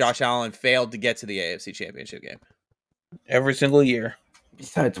has Josh Allen failed to get to the AFC Championship game? Every single year.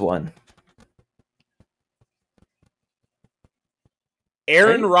 Besides 1.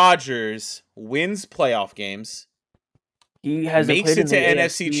 Aaron Rodgers wins playoff games. He hasn't makes played it to in the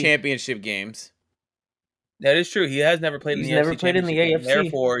NFC AFC. Championship games. That is true. He has never played in the AFC. He's never played in the AFC.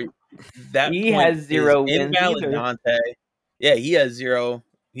 Therefore, that he point has 0 is wins invalid, either. Dante. Yeah, he has 0.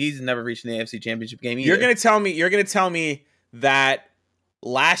 He's never reached an AFC Championship game either. You're gonna tell me that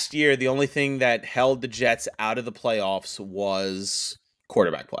last year the only thing that held the Jets out of the playoffs was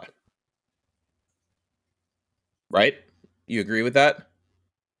quarterback play. Right? You agree with that?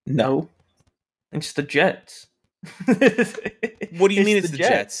 No. It's the Jets. What do you mean it's the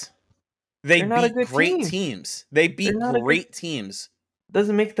Jets? They beat great teams. They beat great teams.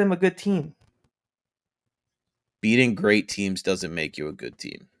 Doesn't make them a good team. Beating great teams doesn't make you a good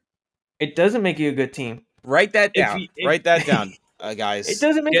team. It doesn't make you a good team. Write that down. Write that down, guys. It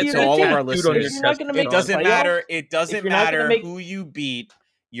doesn't make you a good all team. of our listeners. It doesn't matter. It doesn't matter who you beat.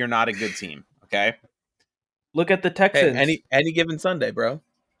 You're not a good team. Okay. Look at the Texans. Hey, any given Sunday, bro.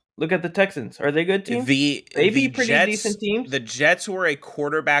 Look at the Texans. Are they good teams? They beat pretty decent teams. The Jets were a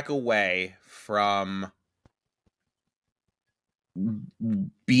quarterback away from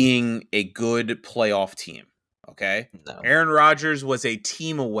being a good playoff team. Okay. No. Aaron Rodgers was a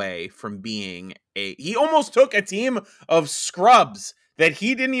team away from being he almost took a team of scrubs that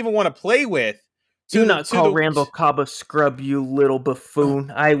he didn't even want to play with. Do not call Randall Cobb a scrub, you little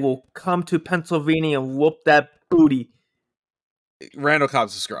buffoon. I will come to Pennsylvania and whoop that booty. Randall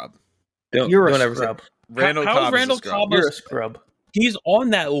Cobb's a scrub. You're a scrub. Randall Cobb You're a scrub. He's on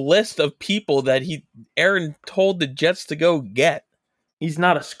that list of people that Aaron told the Jets to go get. He's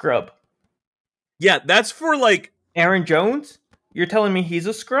not a scrub. Yeah, that's for like Aaron Jones? You're telling me he's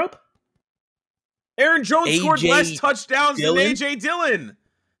a scrub? Aaron Jones scored less touchdowns than A.J. Dillon.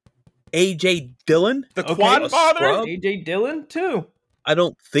 A.J. Dillon? The quad father? A.J. Dillon, too. I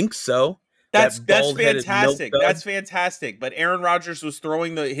don't think so. That's fantastic. That's fantastic. But Aaron Rodgers was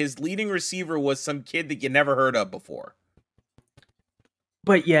throwing his leading receiver was some kid that you never heard of before.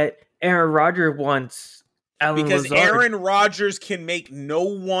 But yet, Aaron Rodgers wants Alan because Lazard. Aaron Rodgers can make no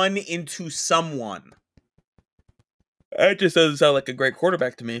one into someone. That just doesn't sound like a great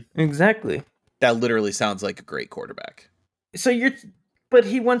quarterback to me. Exactly. That literally sounds like a great quarterback. But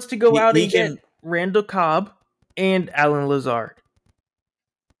he wants to go out and get Randall Cobb and Alan Lazard.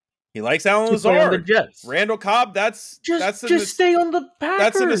 He likes Alan Lazard. On the Jets. Randall Cobb, just stay on the Packers.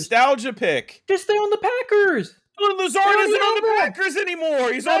 That's a nostalgia pick. Just stay on the Packers. Lazard isn't on the Packers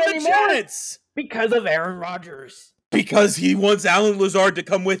anymore. He's on the Jets. Because of Aaron Rodgers. Because he wants Alan Lazard to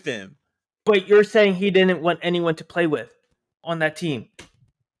come with him. But you're saying he didn't want anyone to play with on that team.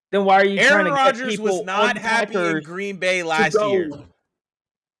 Then why are you trying to get people? Aaron Rodgers was not happy in Green Bay last year.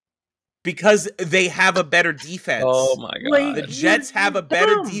 Because they have a better defense. Oh my god. The Jets have a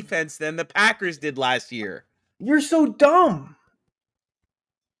better defense than the Packers did last year. You're so dumb.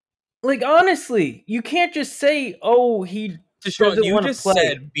 Like, honestly, you can't just say, oh, he doesn't want to play.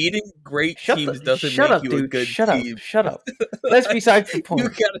 Said beating great teams doesn't make you a good team. Shut up. That's besides the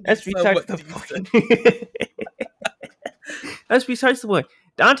point. That's besides the point. That's besides the point.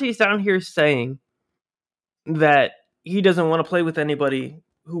 Dante's down here saying that he doesn't want to play with anybody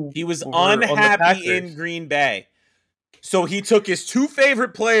who he was unhappy in Green Bay. So he took his two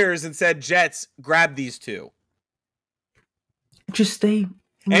favorite players and said, Jets, grab these two. Just stay.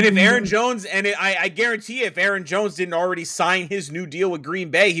 And if Aaron Jones, I guarantee if Aaron Jones didn't already sign his new deal with Green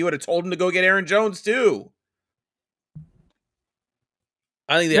Bay, he would have told him to go get Aaron Jones too.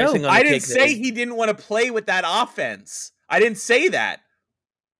 I think I didn't say he didn't want to play with that offense. I didn't say that.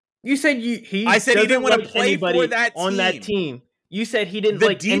 You said I said he didn't want to play for that team. On that team. You said he didn't The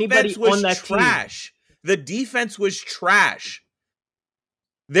like anybody defense was on that trash. The defense was trash.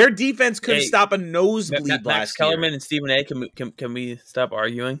 Their defense couldn't stop a nosebleed Max last Kellerman year. and Stephen A. Can we stop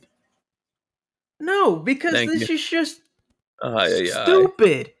arguing? team. No, because Thank this you. is just Aye.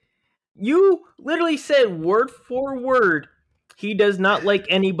 stupid. You literally said word for word he does not like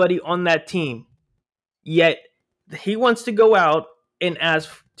anybody on that team. Yet he wants to go out and ask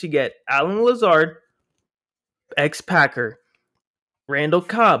to get Alan Lazard, ex-Packer, Randall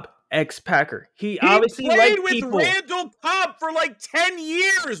Cobb, ex-Packer. He obviously played liked with people. Randall Cobb for like 10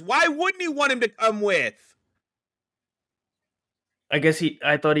 years. Why wouldn't he want him to come with? I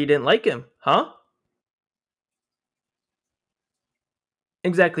thought he didn't like him, huh?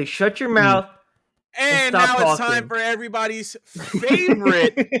 Exactly. Shut your mouth. And stop now it's talking. time for everybody's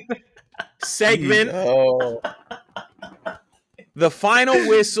favorite segment, the Final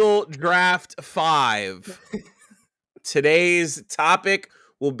Whistle Draft 5. Today's topic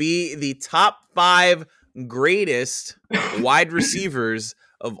will be the top 5 greatest wide receivers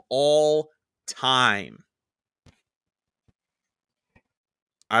of all time.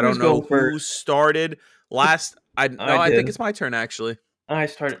 I don't know who started last. I think it's my turn, actually. I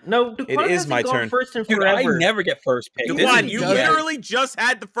started. No, Daquan It is my turn. First in Dude, forever. I never get first pick. Daquan, you literally just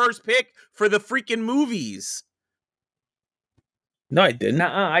had the first pick for the freaking movies. No, I didn't.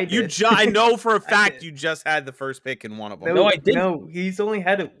 I did. I know for a fact you just had the first pick in one of them. No, I didn't. No, he's only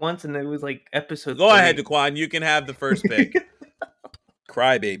had it once, and it was like episode. Go ahead, Daquan. You can have the first pick.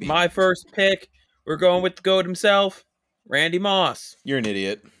 Crybaby. My first pick. We're going with the GOAT himself, Randy Moss. You're an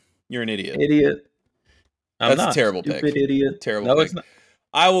idiot. Idiot. That's a terrible pick. Stupid idiot. Terrible No, pick. it's not.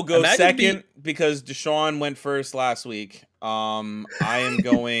 I will go second because Deshaun went first last week. I am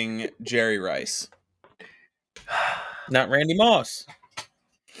going Jerry Rice. Not Randy Moss.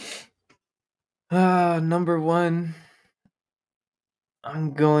 Number 1.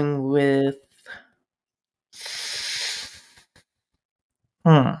 I'm going with.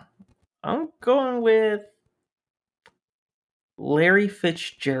 I'm going with Larry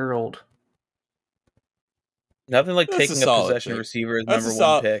Fitzgerald. Nothing like taking a possession receiver as number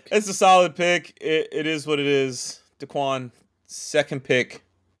 1 pick. It's a solid pick. It is what it is. Daquan, second pick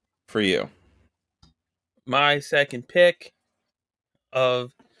for you. My second pick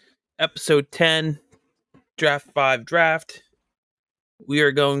of episode 10, Draft 5 draft. We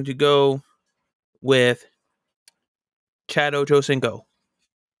are going to go with Chad Ochocinco.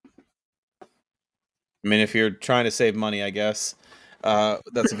 I mean, if you're trying to save money, I guess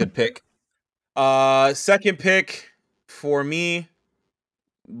that's a good pick. Second pick for me,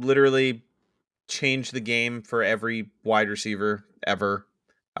 literally changed the game for every wide receiver ever.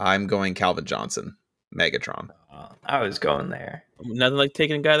 I'm going Calvin Johnson, Megatron. I was going there. Nothing like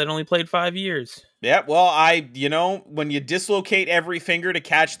taking a guy that only played 5 years. Yeah, well, when you dislocate every finger to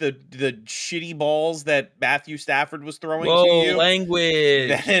catch the shitty balls that Matthew Stafford was throwing to you, language.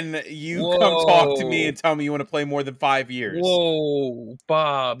 Then you come talk to me and tell me you want to play more than 5 years. Whoa,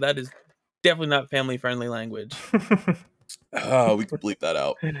 Bob, that is definitely not family-friendly language. Oh, we can bleep that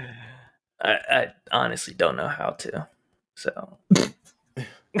out. I honestly don't know how to. So,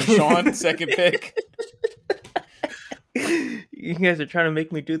 Sean, second pick. You guys are trying to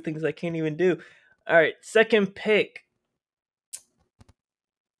make me do things I can't even do. All right, second pick.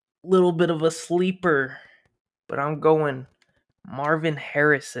 Little bit of a sleeper, but I'm going Marvin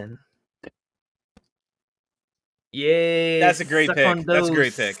Harrison. Yeah, that's a great pick. That's a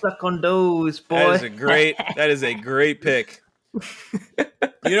great pick. Suck on those, boy. That is a great pick.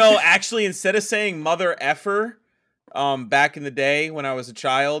 Actually, instead of saying mother effer, back in the day when I was a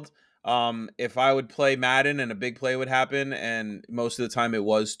child, if I would play Madden and a big play would happen, and most of the time it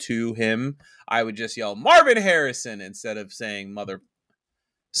was to him, I would just yell Marvin Harrison instead of saying mother.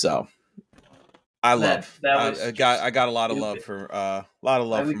 So I got a lot of love for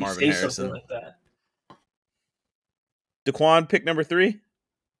Marvin Harrison. Like that. Daquan, pick number 3.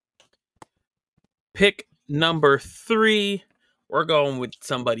 Pick number 3. We're going with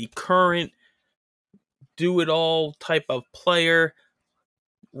somebody current, do it all type of player.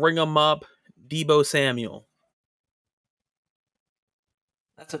 Ring them up, Deebo Samuel.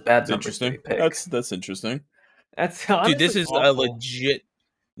 That's a bad number 3 pick. That's interesting. That's dude. This is awful.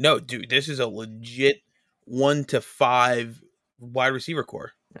 This is a legit 1 to 5 wide receiver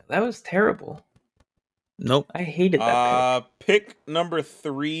core. That was terrible. Nope. I hated that pick. Pick number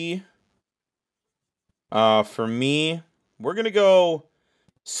 3. For me, we're gonna go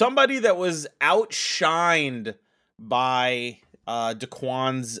somebody that was outshined by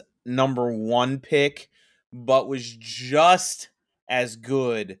Daquan's number 1 pick, but was just as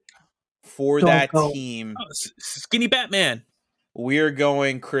good for that team. Skinny Batman. We're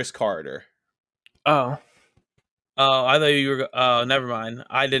going Chris Carter. Oh. Oh, I thought you were. Oh, never mind.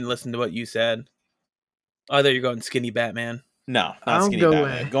 I didn't listen to what you said. I thought you were going skinny Batman. No, not I'm skinny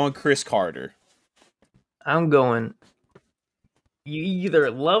Batman. Going Chris Carter. I'm going. You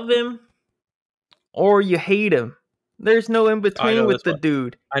either love him or you hate him. There's no in between with the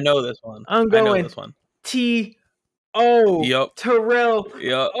dude. I know this one. I'm going T.O. Yep. Terrell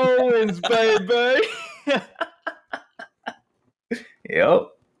Owens, baby. Yep.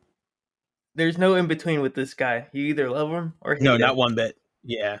 There's no in between with this guy. You either love him or hate him. No, not one bit.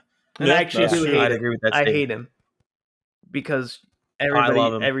 Yeah. And I actually do hate him. I'd agree with that I statement. hate him because I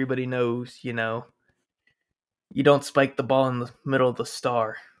love him. everybody knows, you don't spike the ball in the middle of the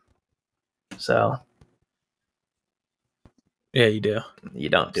star. So. Yeah, you do. You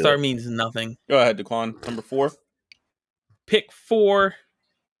don't do Star it. means nothing. Go ahead, Daquan. Number 4. Pick 4.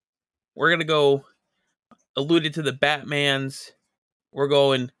 We're going to go alluded to the Batmans. We're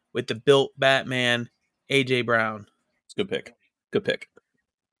going with the built Batman, AJ Brown. It's a good pick. Good pick.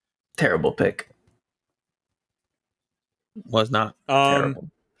 Terrible pick. Was not terrible.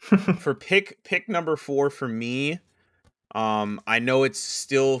 For pick number 4 for me, I know it's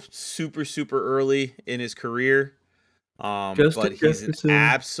still super, super early in his career. But he's an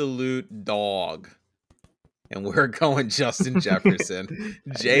absolute dog. And we're going Justin Jefferson.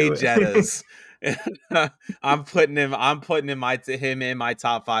 Jay Jettas. I'm putting him in my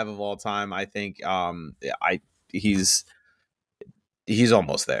top 5 of all time. I think he's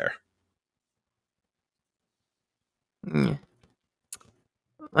almost there. Yeah.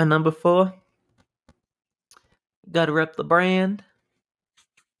 My number 4. Gotta rep the brand.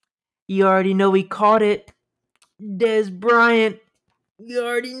 You already know he caught it. Des Bryant. You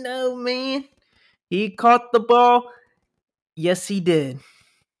already know, man. He caught the ball. Yes, he did.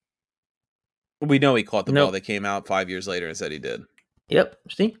 We know he caught the ball that came out 5 years later and said he did. Yep.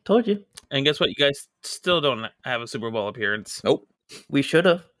 See? Told you. And guess what? You guys still don't have a Super Bowl appearance. Nope. We should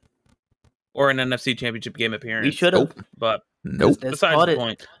have. Or an NFC Championship game appearance. We should have. Nope. But nope. Besides the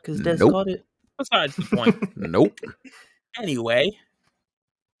point. Because Des caught it. Besides the point. Nope. Anyway,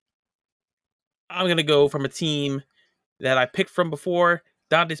 I'm going to go from a team that I picked from before.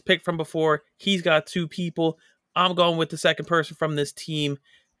 Dante's picked from before. He's got 2 people. I'm going with the second person from this team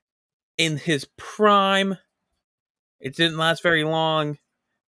in his prime. It didn't last very long,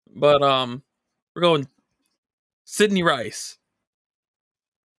 but we're going Sidney Rice.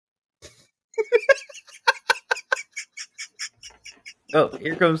 Oh,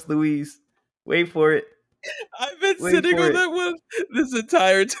 here comes Louise. Wait for it. I've been sitting on that one this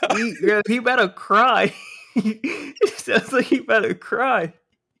entire time. He better cry. It sounds like he better cry.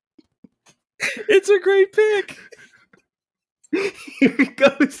 It's a great pick. Here he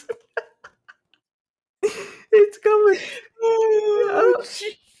goes. It's coming. Oh,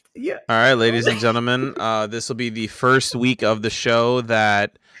 yeah. All right, ladies and gentlemen, this will be the first week of the show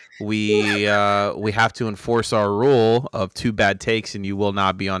that we have to enforce our rule of 2 bad takes, and you will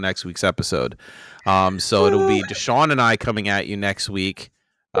not be on next week's episode. So it'll be Deshaun and I coming at you next week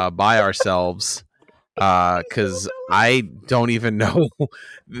by ourselves, because I don't even know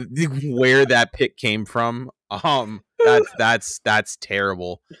where that pick came from. That's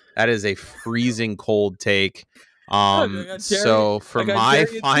terrible. That is a freezing cold take. So for my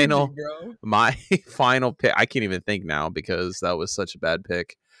final pick, I can't even think now because that was such a bad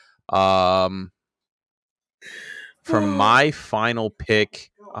pick. For my final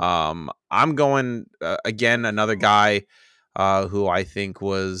pick, I'm going again, another guy who I think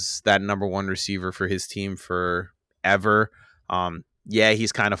was that number 1 receiver for his team forever. Yeah,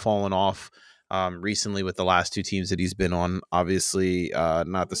 he's kind of fallen off recently with the last 2 teams that he's been on. Obviously,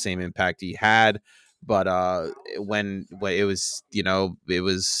 not the same impact he had. But when it was, it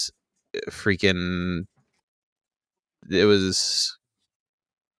was freaking, it was.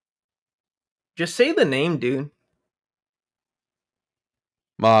 Just say the name, dude.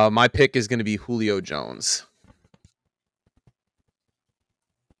 My pick is going to be Julio Jones.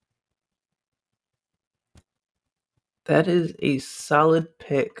 That is a solid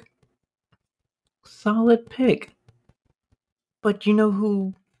pick. Solid pick. But you know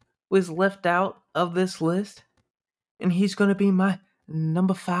who was left out of this list? And he's going to be my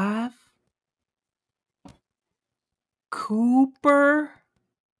number 5? Cooper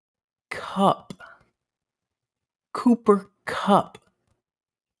Kupp. Cooper Kupp.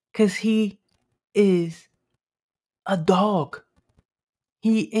 Because he is a dog.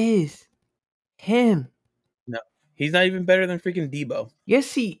 He is him. No, he's not even better than freaking Debo.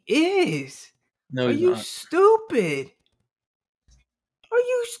 Yes, he is. No, Are you stupid? Are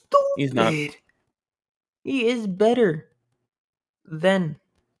you stupid? He's not. He is better. Then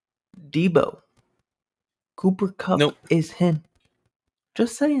Debo. Cooper Kupp Nope. is him.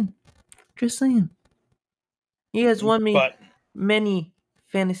 Just saying. Just saying. He has won me But many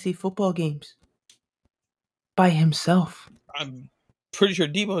fantasy football games by himself. I'm pretty sure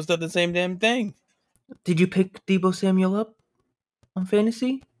Debo's done the same damn thing. Did you pick Debo Samuel up on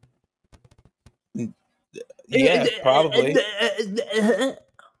fantasy? Yeah, probably.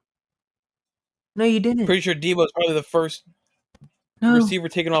 No, you didn't. Pretty sure Debo's probably the first No. receiver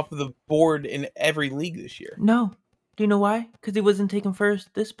taken off of the board in every league this year. No. Do you know why? Because he wasn't taken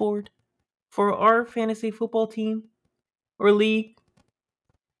first this board. For our fantasy football team or league.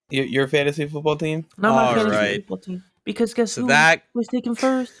 Your fantasy football team? Not my All fantasy right. football team. Because guess So who that was taken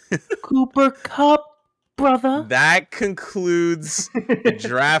first? Cooper Kupp, brother. that concludes the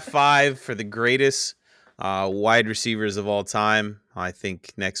draft 5 for the greatest wide receivers of all time. I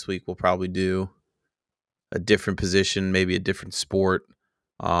think next week we'll probably do a different position, maybe a different sport.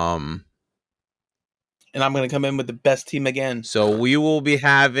 And I'm going to come in with the best team again. So we will be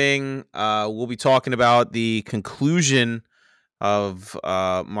having, we'll be talking about the conclusion of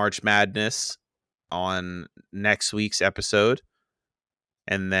March Madness on next week's episode.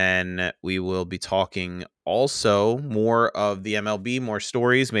 And then we will be talking also more of the MLB, more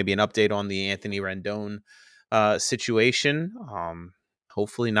stories, maybe an update on the Anthony Rendon situation.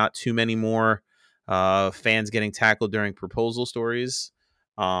 Hopefully not too many more fans getting tackled during proposal stories.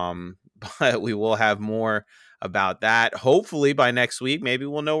 But we will have more about that. Hopefully by next week, maybe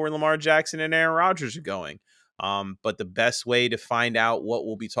we'll know where Lamar Jackson and Aaron Rodgers are going. But the best way to find out what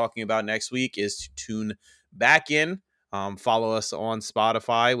we'll be talking about next week is to tune back in. Follow us on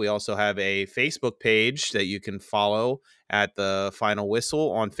Spotify. We also have a Facebook page that you can follow at the Final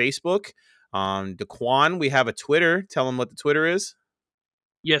Whistle on Facebook. Daquan, we have a Twitter. Tell them what the Twitter is.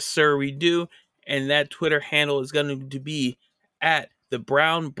 Yes, sir, we do. And that Twitter handle is going to be at the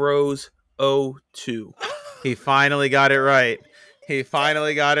Brown Bros 02. He finally got it right. He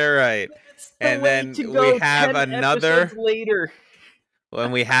finally got it right. And then we have another later.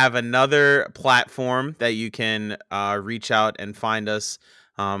 When we have another platform that you can reach out and find us,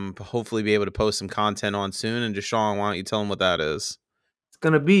 hopefully be able to post some content on soon. And Deshaun, why don't you tell them what that is? It's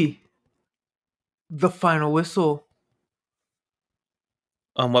going to be the Final Whistle.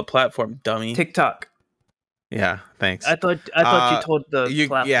 On what platform, dummy? TikTok. Yeah, thanks. I thought you told the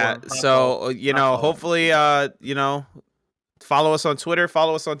platform. Yeah, so hopefully follow us on Twitter,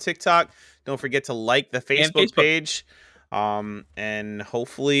 follow us on TikTok. Don't forget to like the Facebook page. And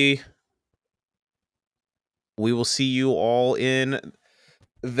hopefully we will see you all in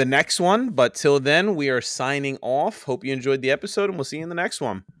the next one. But till then, we are signing off. Hope you enjoyed the episode, and we'll see you in the next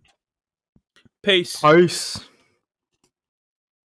one. Peace. Peace.